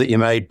decisions that you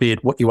made, be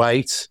it what you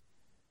ate.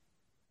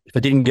 If I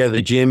didn't go to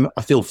the gym,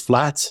 I feel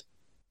flat,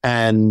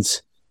 and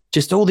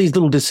just all these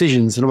little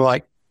decisions. And I'm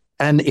like,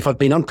 and if I've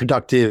been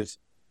unproductive,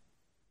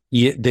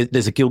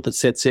 there's a guilt that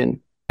sets in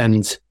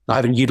and I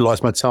haven't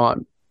utilized my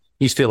time.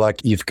 You just feel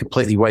like you've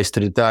completely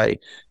wasted a day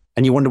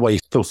and you wonder why you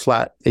feel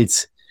flat.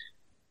 It's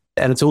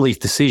all these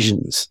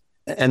decisions.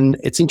 And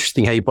it's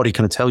interesting how your body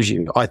kind of tells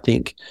you, I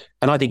think.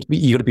 And I think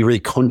you got to be really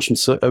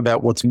conscious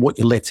about what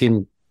you let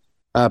in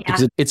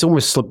because it's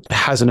almost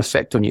has an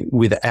effect on you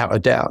without a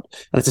doubt.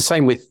 And it's the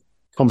same with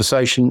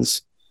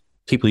conversations,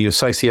 people you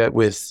associate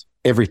with,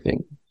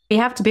 everything. You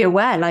have to be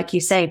aware, like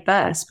you say,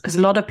 first, because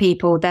a lot of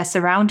people, they're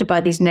surrounded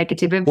by these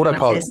negative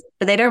influences,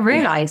 but they don't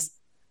realize.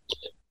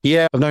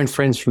 Yeah, I've known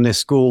friends from their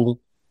school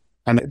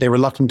and they're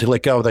reluctant to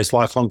let go of those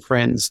lifelong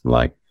friends.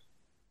 Like,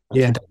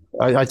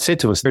 I said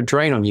to us, they're a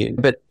drain on you,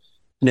 but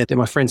they're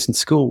my friends in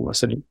school. I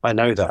said, I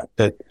know that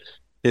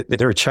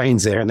there are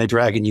chains there and they're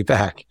dragging you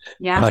back.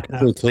 Yeah. Like,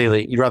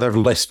 clearly, you'd rather have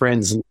less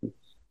friends and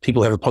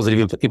people have a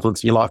positive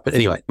influence in your life. But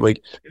anyway, we're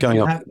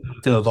going on. You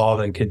have to evolve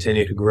and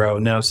continue to grow.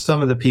 Now,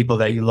 some of the people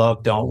that you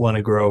love don't want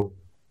to grow,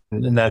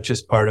 and that's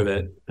just part of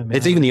it. I mean,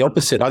 it's even the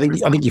opposite. I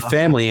think your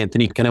family,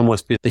 Anthony, can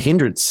almost be the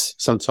hindrance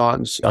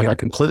sometimes. I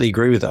completely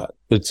agree with that.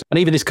 And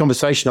even this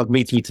conversation, I'm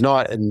meeting you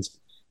tonight, and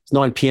it's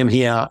 9 p.m.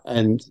 here,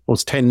 and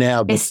it's 10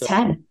 now. But, it's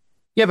 10.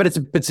 Yeah, but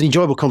it's an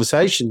enjoyable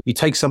conversation. You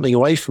take something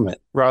away from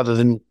it rather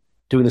than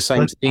doing the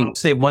same thing. I'll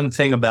say one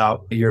thing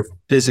about your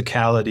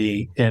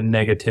physicality and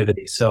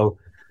negativity. So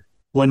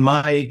when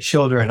my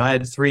children, I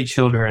had 3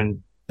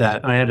 children,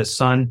 that I had a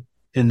son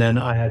and then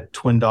I had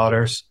twin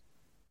daughters.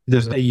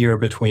 There's a year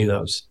between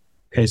those.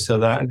 Okay. So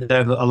that there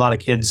are a lot of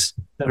kids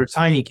that are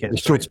tiny kids.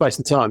 Short space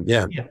and time.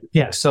 Yeah.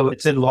 Yeah. So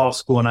it's in law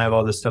school and I have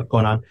all this stuff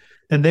going on.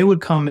 And they would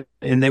come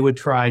and they would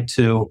try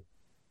to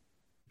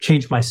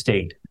change my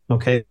state.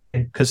 Okay.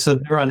 Because so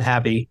they're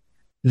unhappy.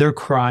 They're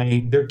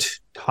crying. They're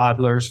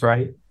toddlers,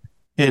 right?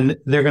 And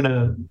they're going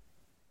to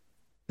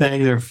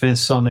bang their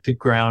fists on the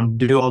ground,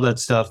 do all that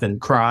stuff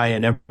and cry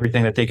and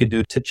everything that they could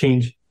do to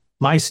change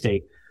my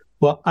state.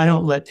 Well, I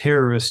don't let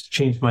terrorists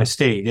change my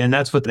state. And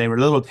that's what they were,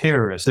 little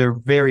terrorists. They're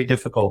very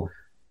difficult.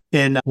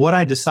 And what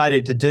I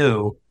decided to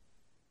do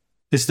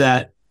is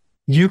that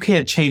you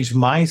can't change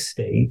my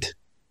state,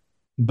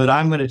 but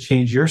I'm going to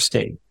change your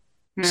state.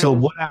 Mm-hmm. So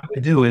what I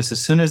would do is as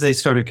soon as they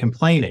started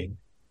complaining,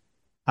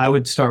 I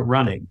would start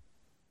running.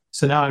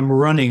 So now I'm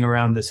running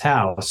around this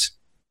house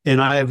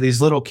and I have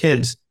these little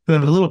kids who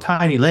have little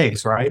tiny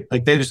legs, right?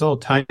 Like they just little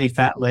tiny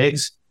fat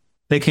legs.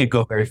 They can't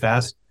go very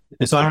fast.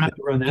 And so I don't have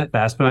to run that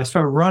fast, but I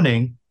start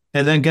running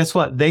and then guess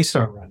what? They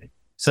start running.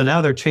 So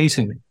now they're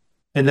chasing me.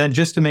 And then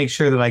just to make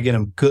sure that I get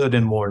them good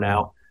and more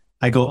now,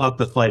 I go up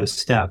the flight of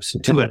steps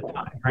 2 at a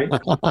time, right?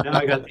 Now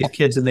I got these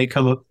kids and they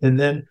come up and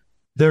then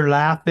they're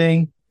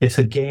laughing. It's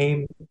a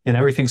game and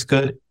everything's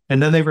good.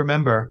 And then they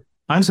remember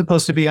I'm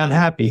supposed to be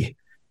unhappy.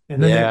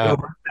 And then they go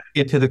right back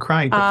into the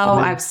crying. Oh,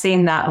 I've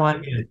seen that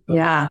one.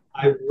 Yeah.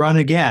 I run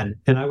again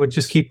and I would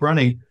just keep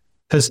running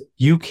because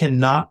you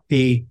cannot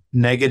be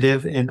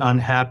negative and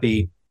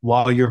unhappy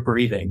while you're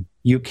breathing.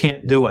 You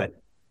can't do it.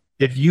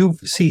 If you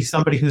see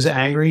somebody who's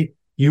angry,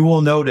 you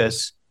will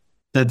notice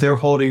that they're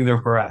holding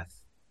their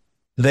breath.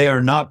 They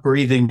are not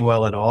breathing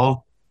well at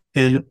all.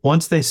 And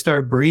once they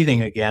start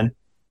breathing again,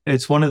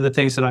 it's one of the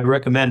things that I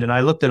recommend. And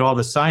I looked at all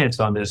the science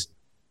on this.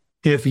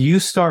 If you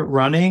start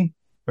running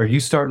or you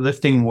start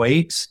lifting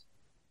weights,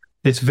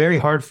 it's very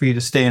hard for you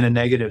to stay in a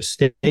negative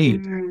state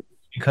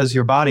because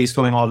your body's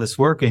doing all this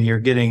work and you're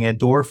getting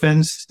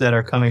endorphins that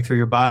are coming through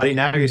your body.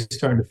 Now you're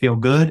starting to feel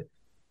good.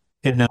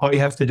 And all you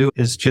have to do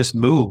is just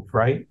move,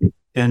 right?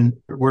 And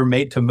we're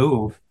made to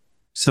move.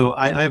 So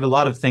I have a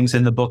lot of things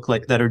in the book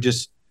like that are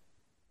just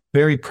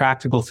very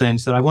practical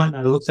things that I went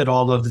and I looked at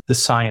all of the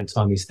science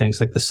on these things,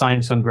 like the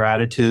science on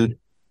gratitude,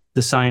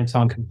 the science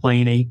on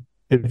complaining.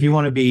 If you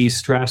want to be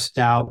stressed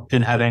out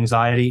and have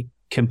anxiety,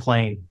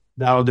 complain.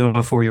 That'll do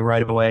it for you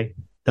right away.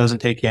 Doesn't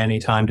take you any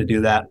time to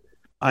do that.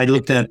 I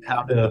looked at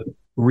how to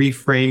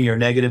reframe your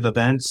negative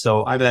events.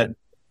 So I've had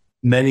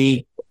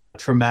many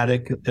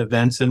traumatic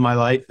events in my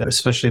life,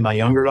 especially my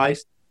younger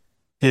life.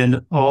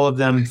 And all of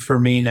them for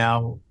me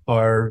now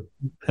are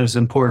as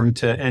important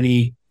to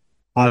any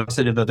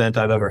positive event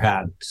I've ever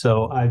had.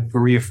 So I've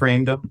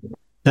reframed them.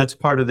 That's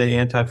part of the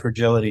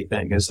anti-fragility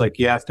thing. It's like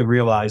you have to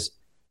realize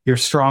you're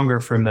stronger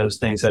from those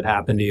things that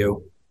happen to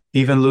you.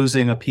 Even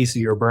losing a piece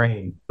of your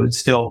brain, but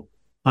still,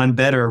 I'm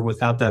better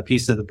without that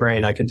piece of the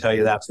brain. I can tell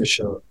you that for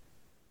sure.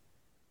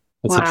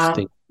 That's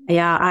interesting.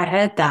 Yeah, I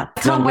heard that.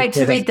 I can't wait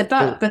to read the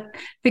book, but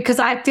because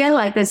I feel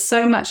like there's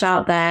so much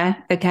out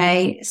there.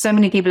 Okay. So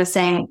many people are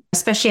saying,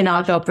 especially in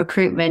our job,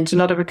 recruitment, a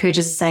lot of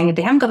recruiters are saying, if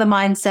they haven't got the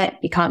mindset,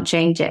 you can't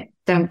change it.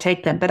 Don't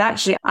take them. But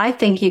actually, I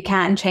think you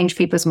can change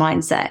people's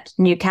mindset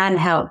and you can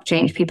help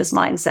change people's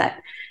mindset.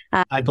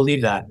 I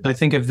believe that. I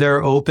think if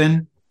they're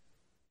open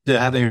to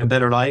having a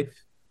better life,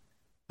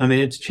 I mean,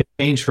 it's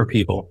changed for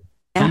people.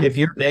 Yeah. If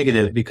you're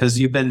negative because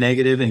you've been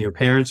negative and your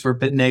parents were a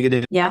bit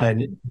negative. Yeah.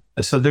 And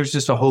so there's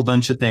just a whole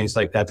bunch of things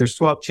like that. There's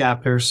 12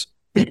 chapters.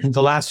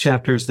 The last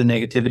chapter is the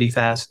negativity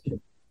fast.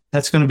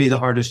 That's going to be the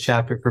hardest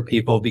chapter for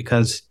people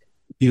because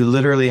you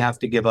literally have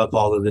to give up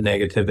all of the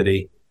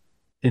negativity.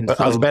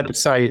 I was about to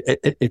say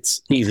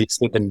it's easy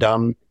said than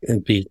done.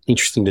 It'd be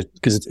interesting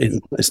because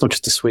it's not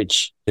just a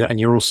switch, and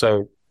you're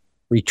also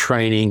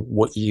retraining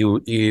what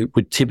you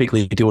would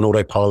typically do on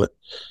autopilot.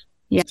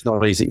 Yeah. It's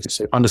not easy.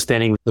 So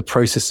understanding the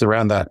process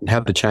around that and how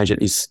to change it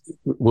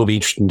will be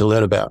interesting to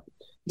learn about.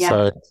 Yeah,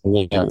 So,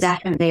 yeah.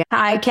 definitely.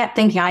 I kept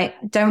thinking, I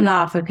don't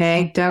laugh,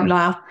 okay? Don't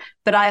laugh.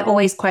 But I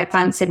always quite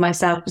fancied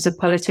myself as a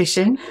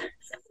politician.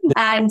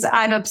 And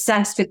I'm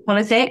obsessed with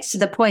politics to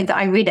the point that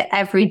I read it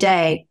every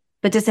day.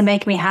 But does it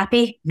make me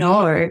happy?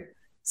 No.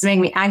 Does it make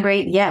me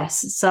angry?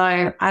 Yes.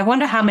 So I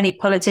wonder how many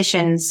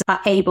politicians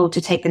are able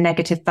to take the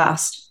negative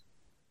fast,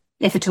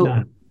 if at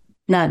all.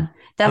 None.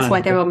 That's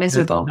why they're all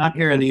miserable. Not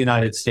here in the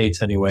United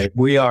States, anyway.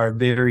 We are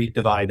very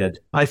divided.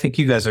 I think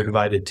you guys are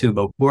divided too,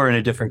 but we're in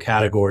a different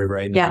category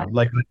right now. Yeah.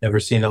 Like, I've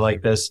never seen it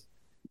like this.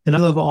 And I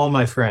love all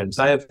my friends.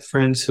 I have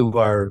friends who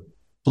are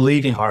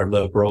bleeding heart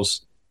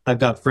liberals. I've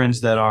got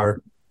friends that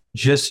are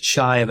just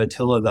shy of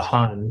Attila the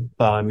Hun.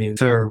 I mean,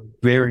 they're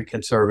very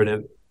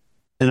conservative.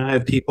 And I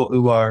have people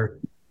who are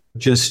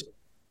just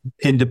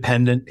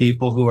independent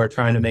people who are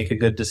trying to make a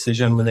good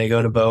decision when they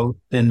go to vote.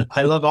 And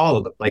I love all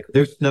of them. Like,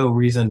 there's no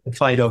reason to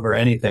fight over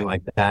anything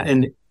like that.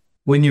 And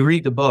when you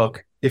read the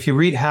book, if you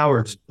read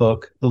Howard's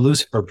book, The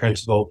Lucifer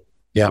Principle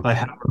by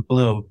Howard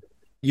Bloom,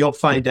 you'll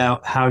find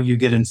out how you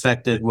get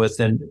infected with,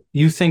 and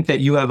you think that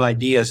you have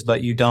ideas,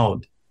 but you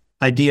don't.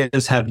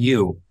 Ideas have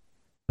you.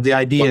 The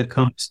idea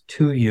comes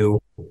to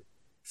you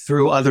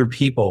through other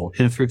people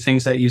and through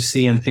things that you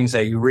see and things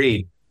that you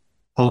read.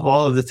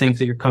 All of the things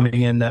that you're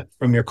coming in that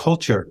from your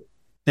culture.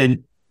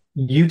 And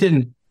you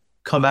didn't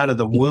come out of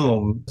the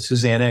womb,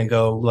 Susanna, and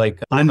go like,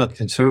 I'm a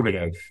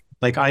conservative.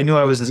 Like, I knew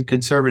I was a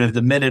conservative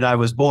the minute I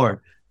was born.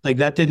 Like,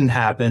 that didn't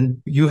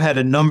happen. You had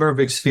a number of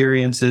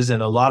experiences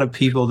and a lot of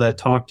people that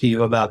talked to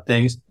you about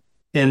things.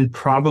 And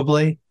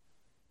probably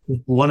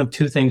one of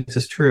two things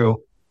is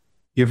true.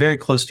 You're very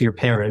close to your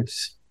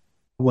parents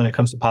when it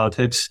comes to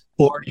politics,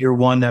 or you're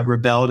one that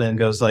rebelled and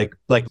goes like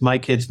my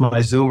kids, my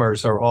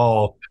Zoomers are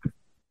all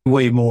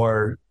way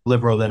more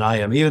liberal than I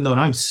am, even though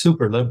I'm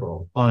super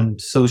liberal on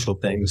social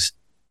things.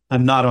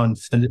 I'm not on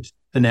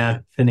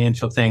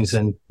financial things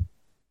and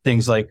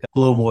things like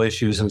global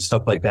issues and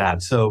stuff like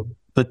that. So,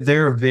 but they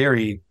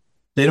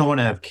don't want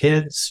to have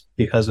kids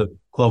because of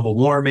global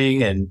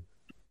warming, and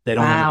they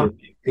don't want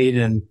to get paid.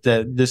 And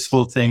this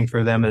whole thing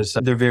for them is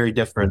they're very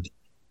different.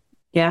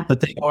 Yeah. But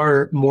they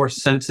are more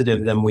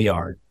sensitive than we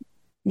are.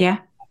 Yeah.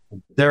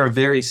 They're a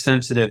very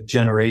sensitive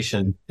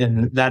generation,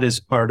 and that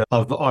is part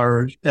of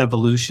our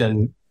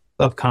evolution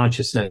of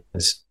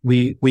consciousness.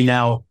 We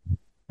now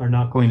are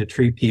not going to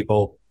treat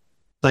people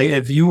like,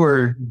 if you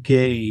were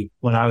gay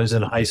when I was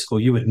in high school,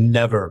 you would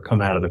never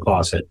come out of the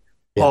closet.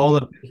 Yeah. All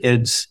of the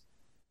kids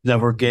that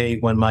were gay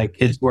when my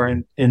kids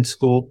were in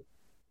school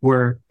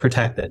were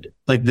protected.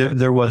 Like,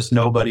 there was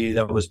nobody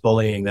that was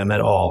bullying them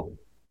at all.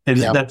 And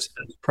that's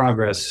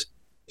progress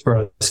for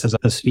us as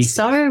a species.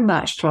 So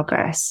much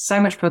progress.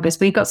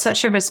 We've got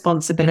such a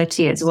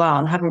responsibility as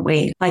well, haven't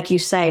we? Like you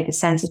say, the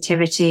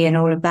sensitivity and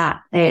all of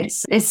that.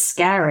 It's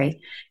scary.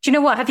 Do you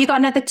know what? Have you got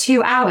another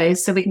 2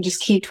 hours so we can just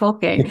keep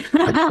talking?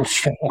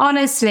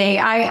 Honestly,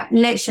 we're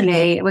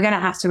going to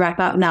have to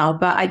wrap up now,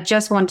 but I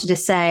just wanted to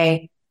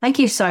say thank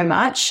you so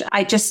much.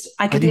 I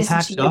could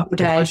listen to you all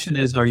day. The question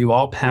is, are you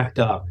all packed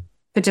up?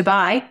 For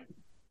Dubai?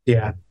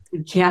 Yeah.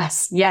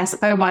 Yes.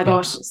 Oh my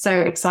gosh. So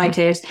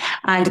excited.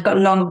 And I've got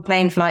long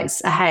plane flights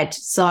ahead.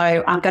 So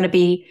I'm going to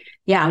be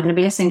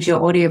listening to your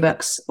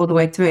audiobooks all the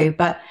way through.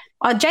 But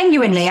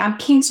genuinely, I'm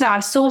keen to know.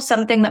 I saw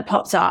something that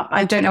popped up.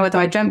 I don't know whether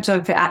I dreamt or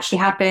if it actually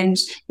happened.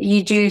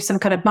 You do some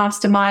kind of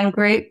mastermind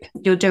group.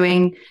 You're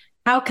doing,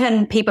 how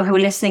can people who are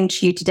listening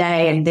to you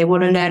today and they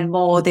want to learn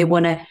more, they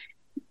want to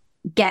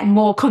get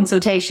more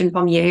consultation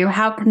from you,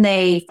 how can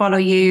they follow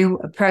you,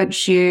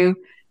 approach you?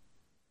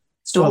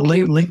 So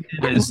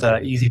LinkedIn is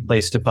an easy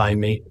place to find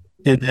me.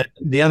 And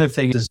the other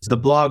thing is the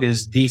blog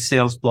is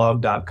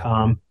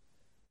thesalesblog.com.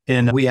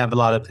 And we have a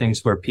lot of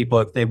things where people,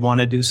 if they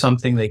want to do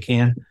something, they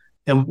can.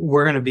 And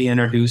we're going to be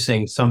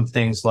introducing some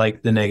things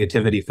like the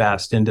negativity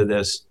fast into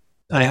this.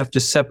 I have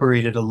to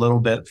separate it a little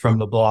bit from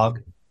the blog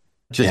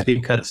just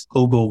because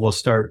Google will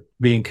start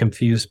being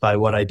confused by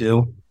what I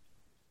do.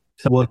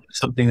 So we'll do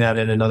something that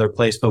in another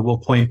place, but we'll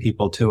point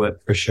people to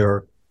it for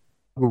sure.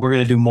 We're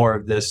going to do more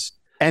of this.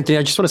 Anthony,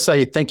 I just want to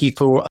say thank you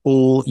for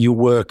all your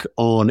work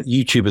on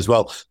YouTube as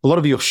well. A lot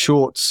of your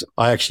shorts,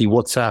 I actually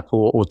WhatsApp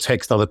or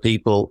text other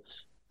people,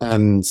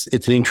 and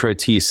it's an intro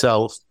to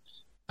yourself.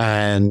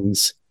 And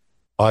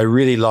I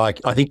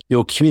think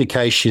your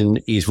communication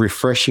is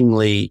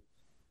refreshingly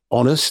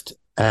honest,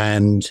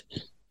 and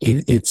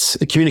it's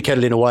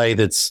communicated in a way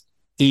that's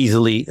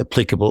easily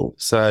applicable.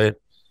 So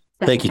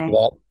thank you for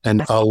that.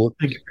 And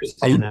thank you for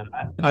saying that.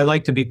 I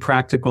like to be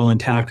practical and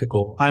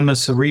tactical. I'm a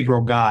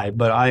cerebral guy,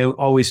 but I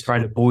always try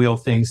to boil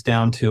things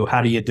down to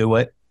how do you do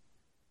it?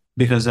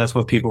 Because that's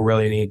what people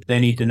really need.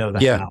 They need to know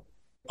that. Yeah.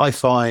 I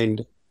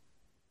find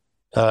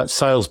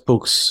sales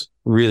books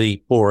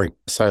really boring.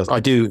 Sales.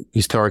 I do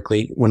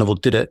historically, whenever I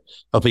did it,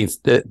 I've been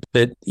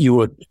that you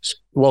would,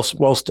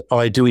 whilst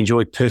I do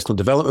enjoy personal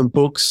development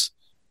books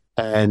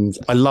and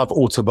I love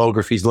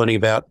autobiographies, learning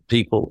about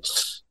people,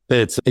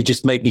 but it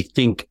just made me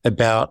think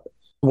about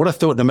what I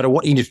thought, no matter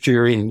what industry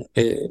you're in,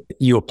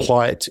 you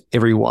apply it to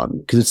everyone,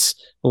 because it's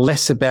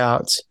less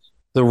about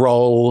the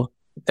role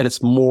and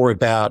it's more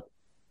about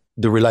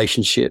the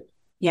relationship.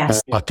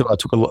 Yes. I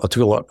took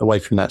a lot away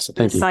from that. So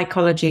thank you.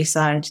 Psychology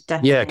side,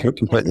 definitely. Yeah,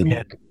 completely.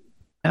 Yeah.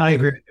 I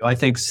agree with you. I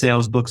think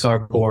sales books are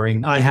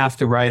boring. I have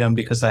to write them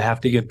because I have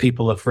to give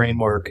people a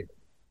framework.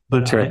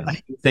 But Sure.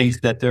 I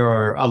think that there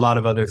are a lot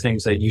of other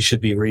things that you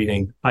should be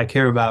reading. I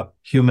care about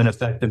human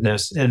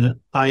effectiveness, and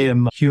I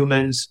am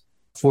humans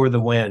for the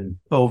win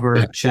over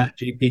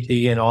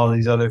ChatGPT and all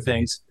these other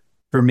things.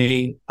 For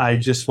me, I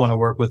just want to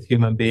work with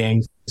human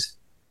beings.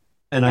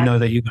 And I know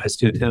that you guys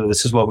do too.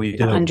 This is what we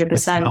do.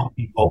 100%. Help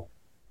people.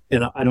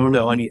 And I don't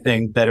know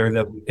anything better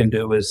that we can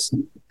do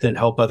than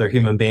help other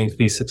human beings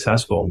be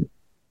successful.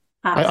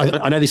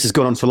 I know this has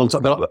gone on for a long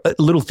time, but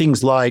little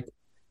things like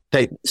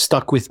they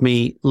stuck with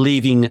me,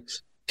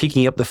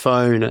 picking up the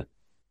phone.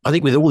 I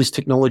think with all this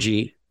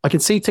technology, I can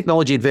see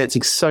technology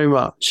advancing so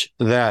much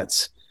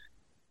that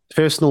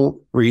personal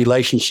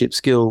relationship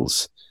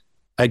skills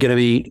are going to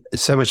be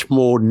so much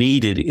more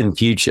needed in the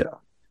future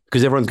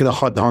because everyone's going to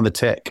hide behind the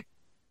tech.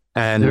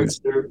 And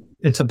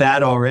it's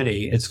bad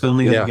already. It's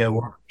only going to get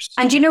worse.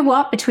 And you know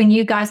what? Between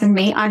you guys and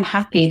me, I'm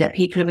happy that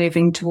people are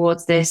moving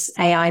towards this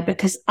AI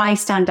because I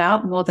stand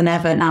out more than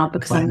ever now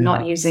because I'm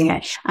not using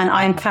it and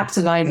I'm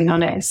capitalizing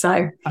on it.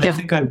 So I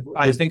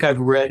think I've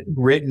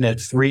written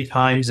it 3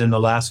 times in the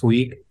last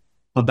week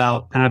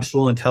about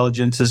actual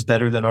intelligence is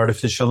better than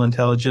artificial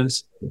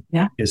intelligence.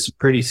 Yeah, it's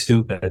pretty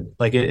stupid.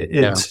 Like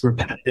it's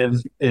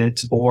repetitive.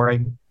 It's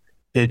boring.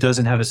 It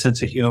doesn't have a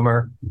sense of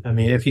humor. I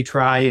mean, if you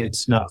try,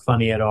 it's not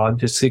funny at all.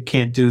 It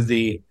can't do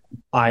the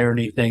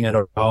irony thing at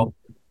all.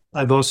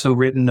 I've also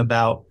written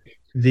about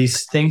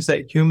these things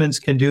that humans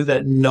can do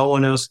that no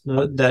one else,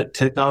 that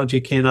technology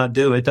cannot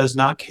do. It does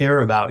not care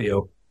about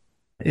you.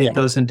 It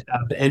doesn't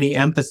have any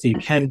empathy.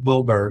 Ken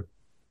Wilber,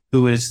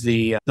 who is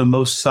the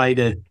most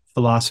cited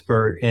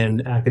philosopher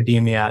in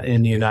academia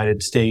in the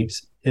United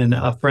States, and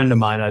a friend of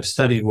mine I've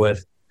studied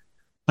with,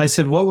 I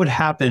said, what would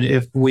happen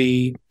if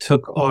we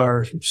took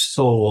our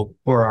soul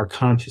or our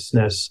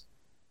consciousness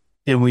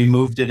and we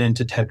moved it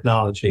into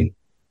technology?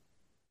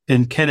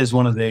 And Ken is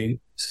one of the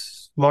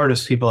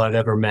smartest people I've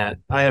ever met.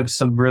 I have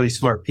some really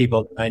smart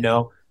people that I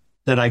know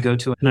that I go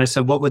to. And I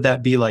said, what would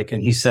that be like?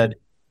 And he said,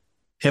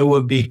 it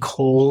would be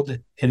cold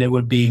and it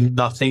would be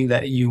nothing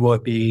that you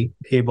would be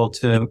able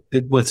to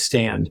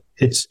withstand.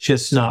 It's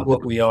just not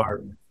what we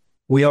are.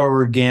 We are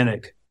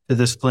organic to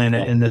this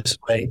planet in this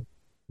way.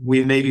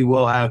 We maybe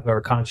will have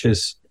our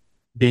conscious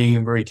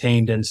being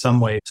retained in some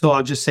way. So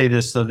I'll just say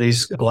this. So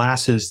these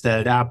glasses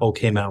that Apple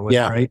came out with,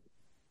 right?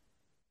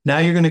 Now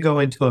you're going to go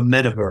into a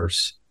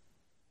metaverse.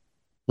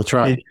 That's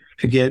right.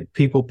 To get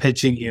people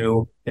pitching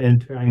you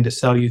and trying to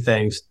sell you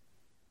things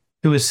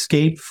to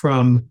escape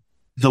from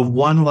the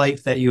one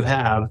life that you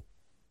have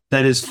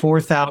that is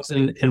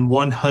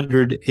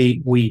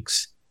 4,108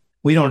 weeks.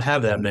 We don't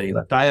have that many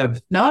left. I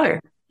have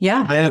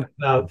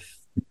about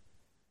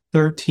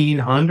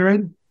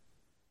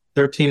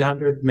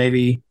 1,300,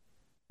 maybe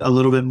a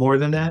little bit more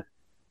than that.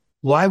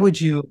 Why would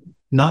you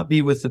not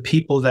be with the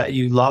people that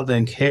you love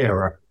and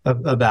care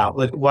about?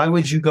 Like, why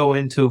would you go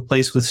into a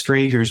place with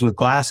strangers with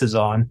glasses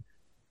on?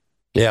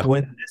 Yeah.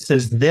 When this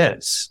is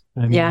this.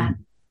 I mean, yeah.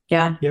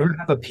 You ever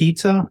have a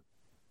pizza?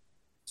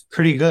 It's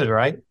pretty good,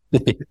 right?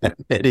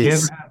 It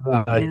is. You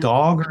ever have a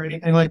dog or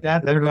anything like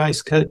that? They're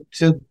nice.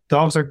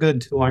 Dogs are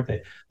good too, aren't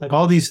they? Like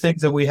all these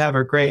things that we have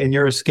are great, and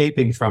you're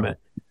escaping from it.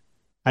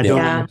 I don't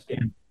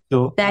understand.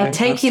 So They're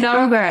taking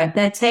over.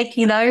 They're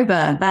taking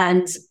over.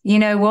 And you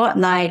know what?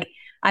 Like,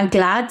 I'm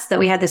glad that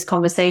we had this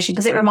conversation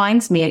because it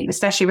reminds me,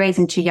 especially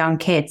raising 2 young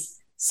kids,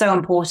 so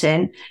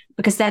important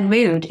because their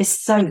mood is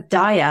so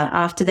dire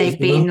after they've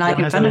been like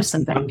in front of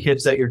something. Young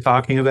kids that you're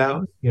talking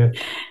about. Yeah.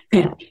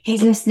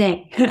 He's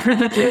listening.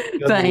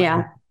 But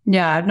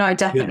no,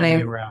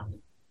 definitely.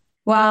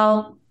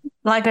 Well,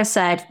 like I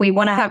said, we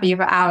want to have you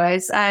for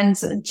hours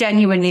and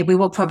genuinely, we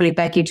will probably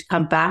beg you to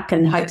come back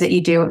and hope that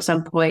you do at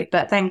some point.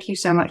 But thank you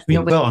so much.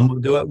 And we'll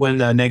do it when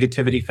the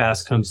Negativity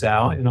Fast comes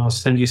out and I'll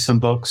send you some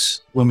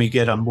books when we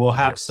get them. We'll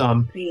have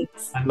some.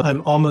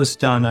 I'm almost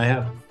done. I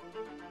have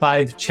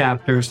 5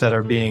 chapters that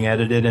are being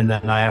edited and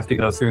then I have to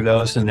go through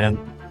those and then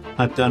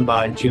I'm done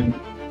by June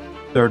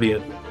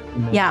 30th.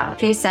 Yeah,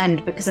 please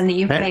send because in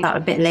the UK a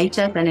bit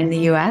later than in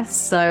the US.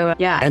 So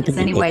if there's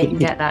any way you can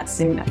get that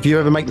sooner. If you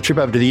ever make the trip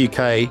over to the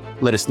UK,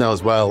 let us know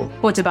as well.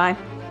 Or Dubai.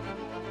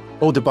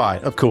 Or Dubai,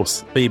 of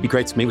course. But it'd be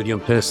great to meet with you in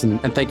person.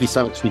 And thank you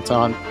so much for your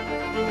time.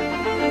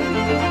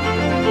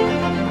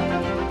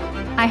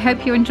 I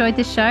hope you enjoyed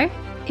this show.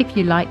 If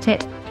you liked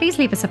it, please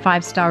leave us a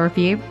 5-star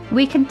review.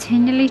 We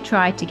continually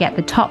try to get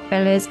the top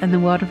billers in the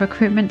world of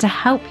recruitment to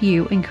help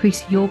you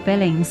increase your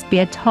billings, be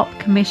a top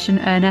commission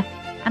earner,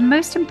 and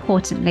most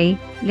importantly,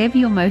 live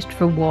your most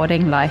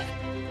rewarding life.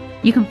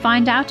 You can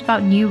find out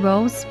about new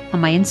roles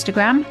on my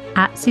Instagram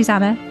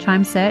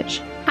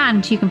 @SusannaChimeSearch,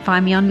 and you can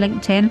find me on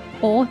LinkedIn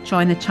or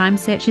join the Chime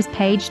Searches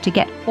page to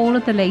get all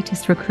of the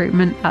latest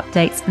recruitment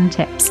updates and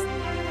tips.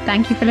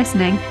 Thank you for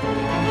listening.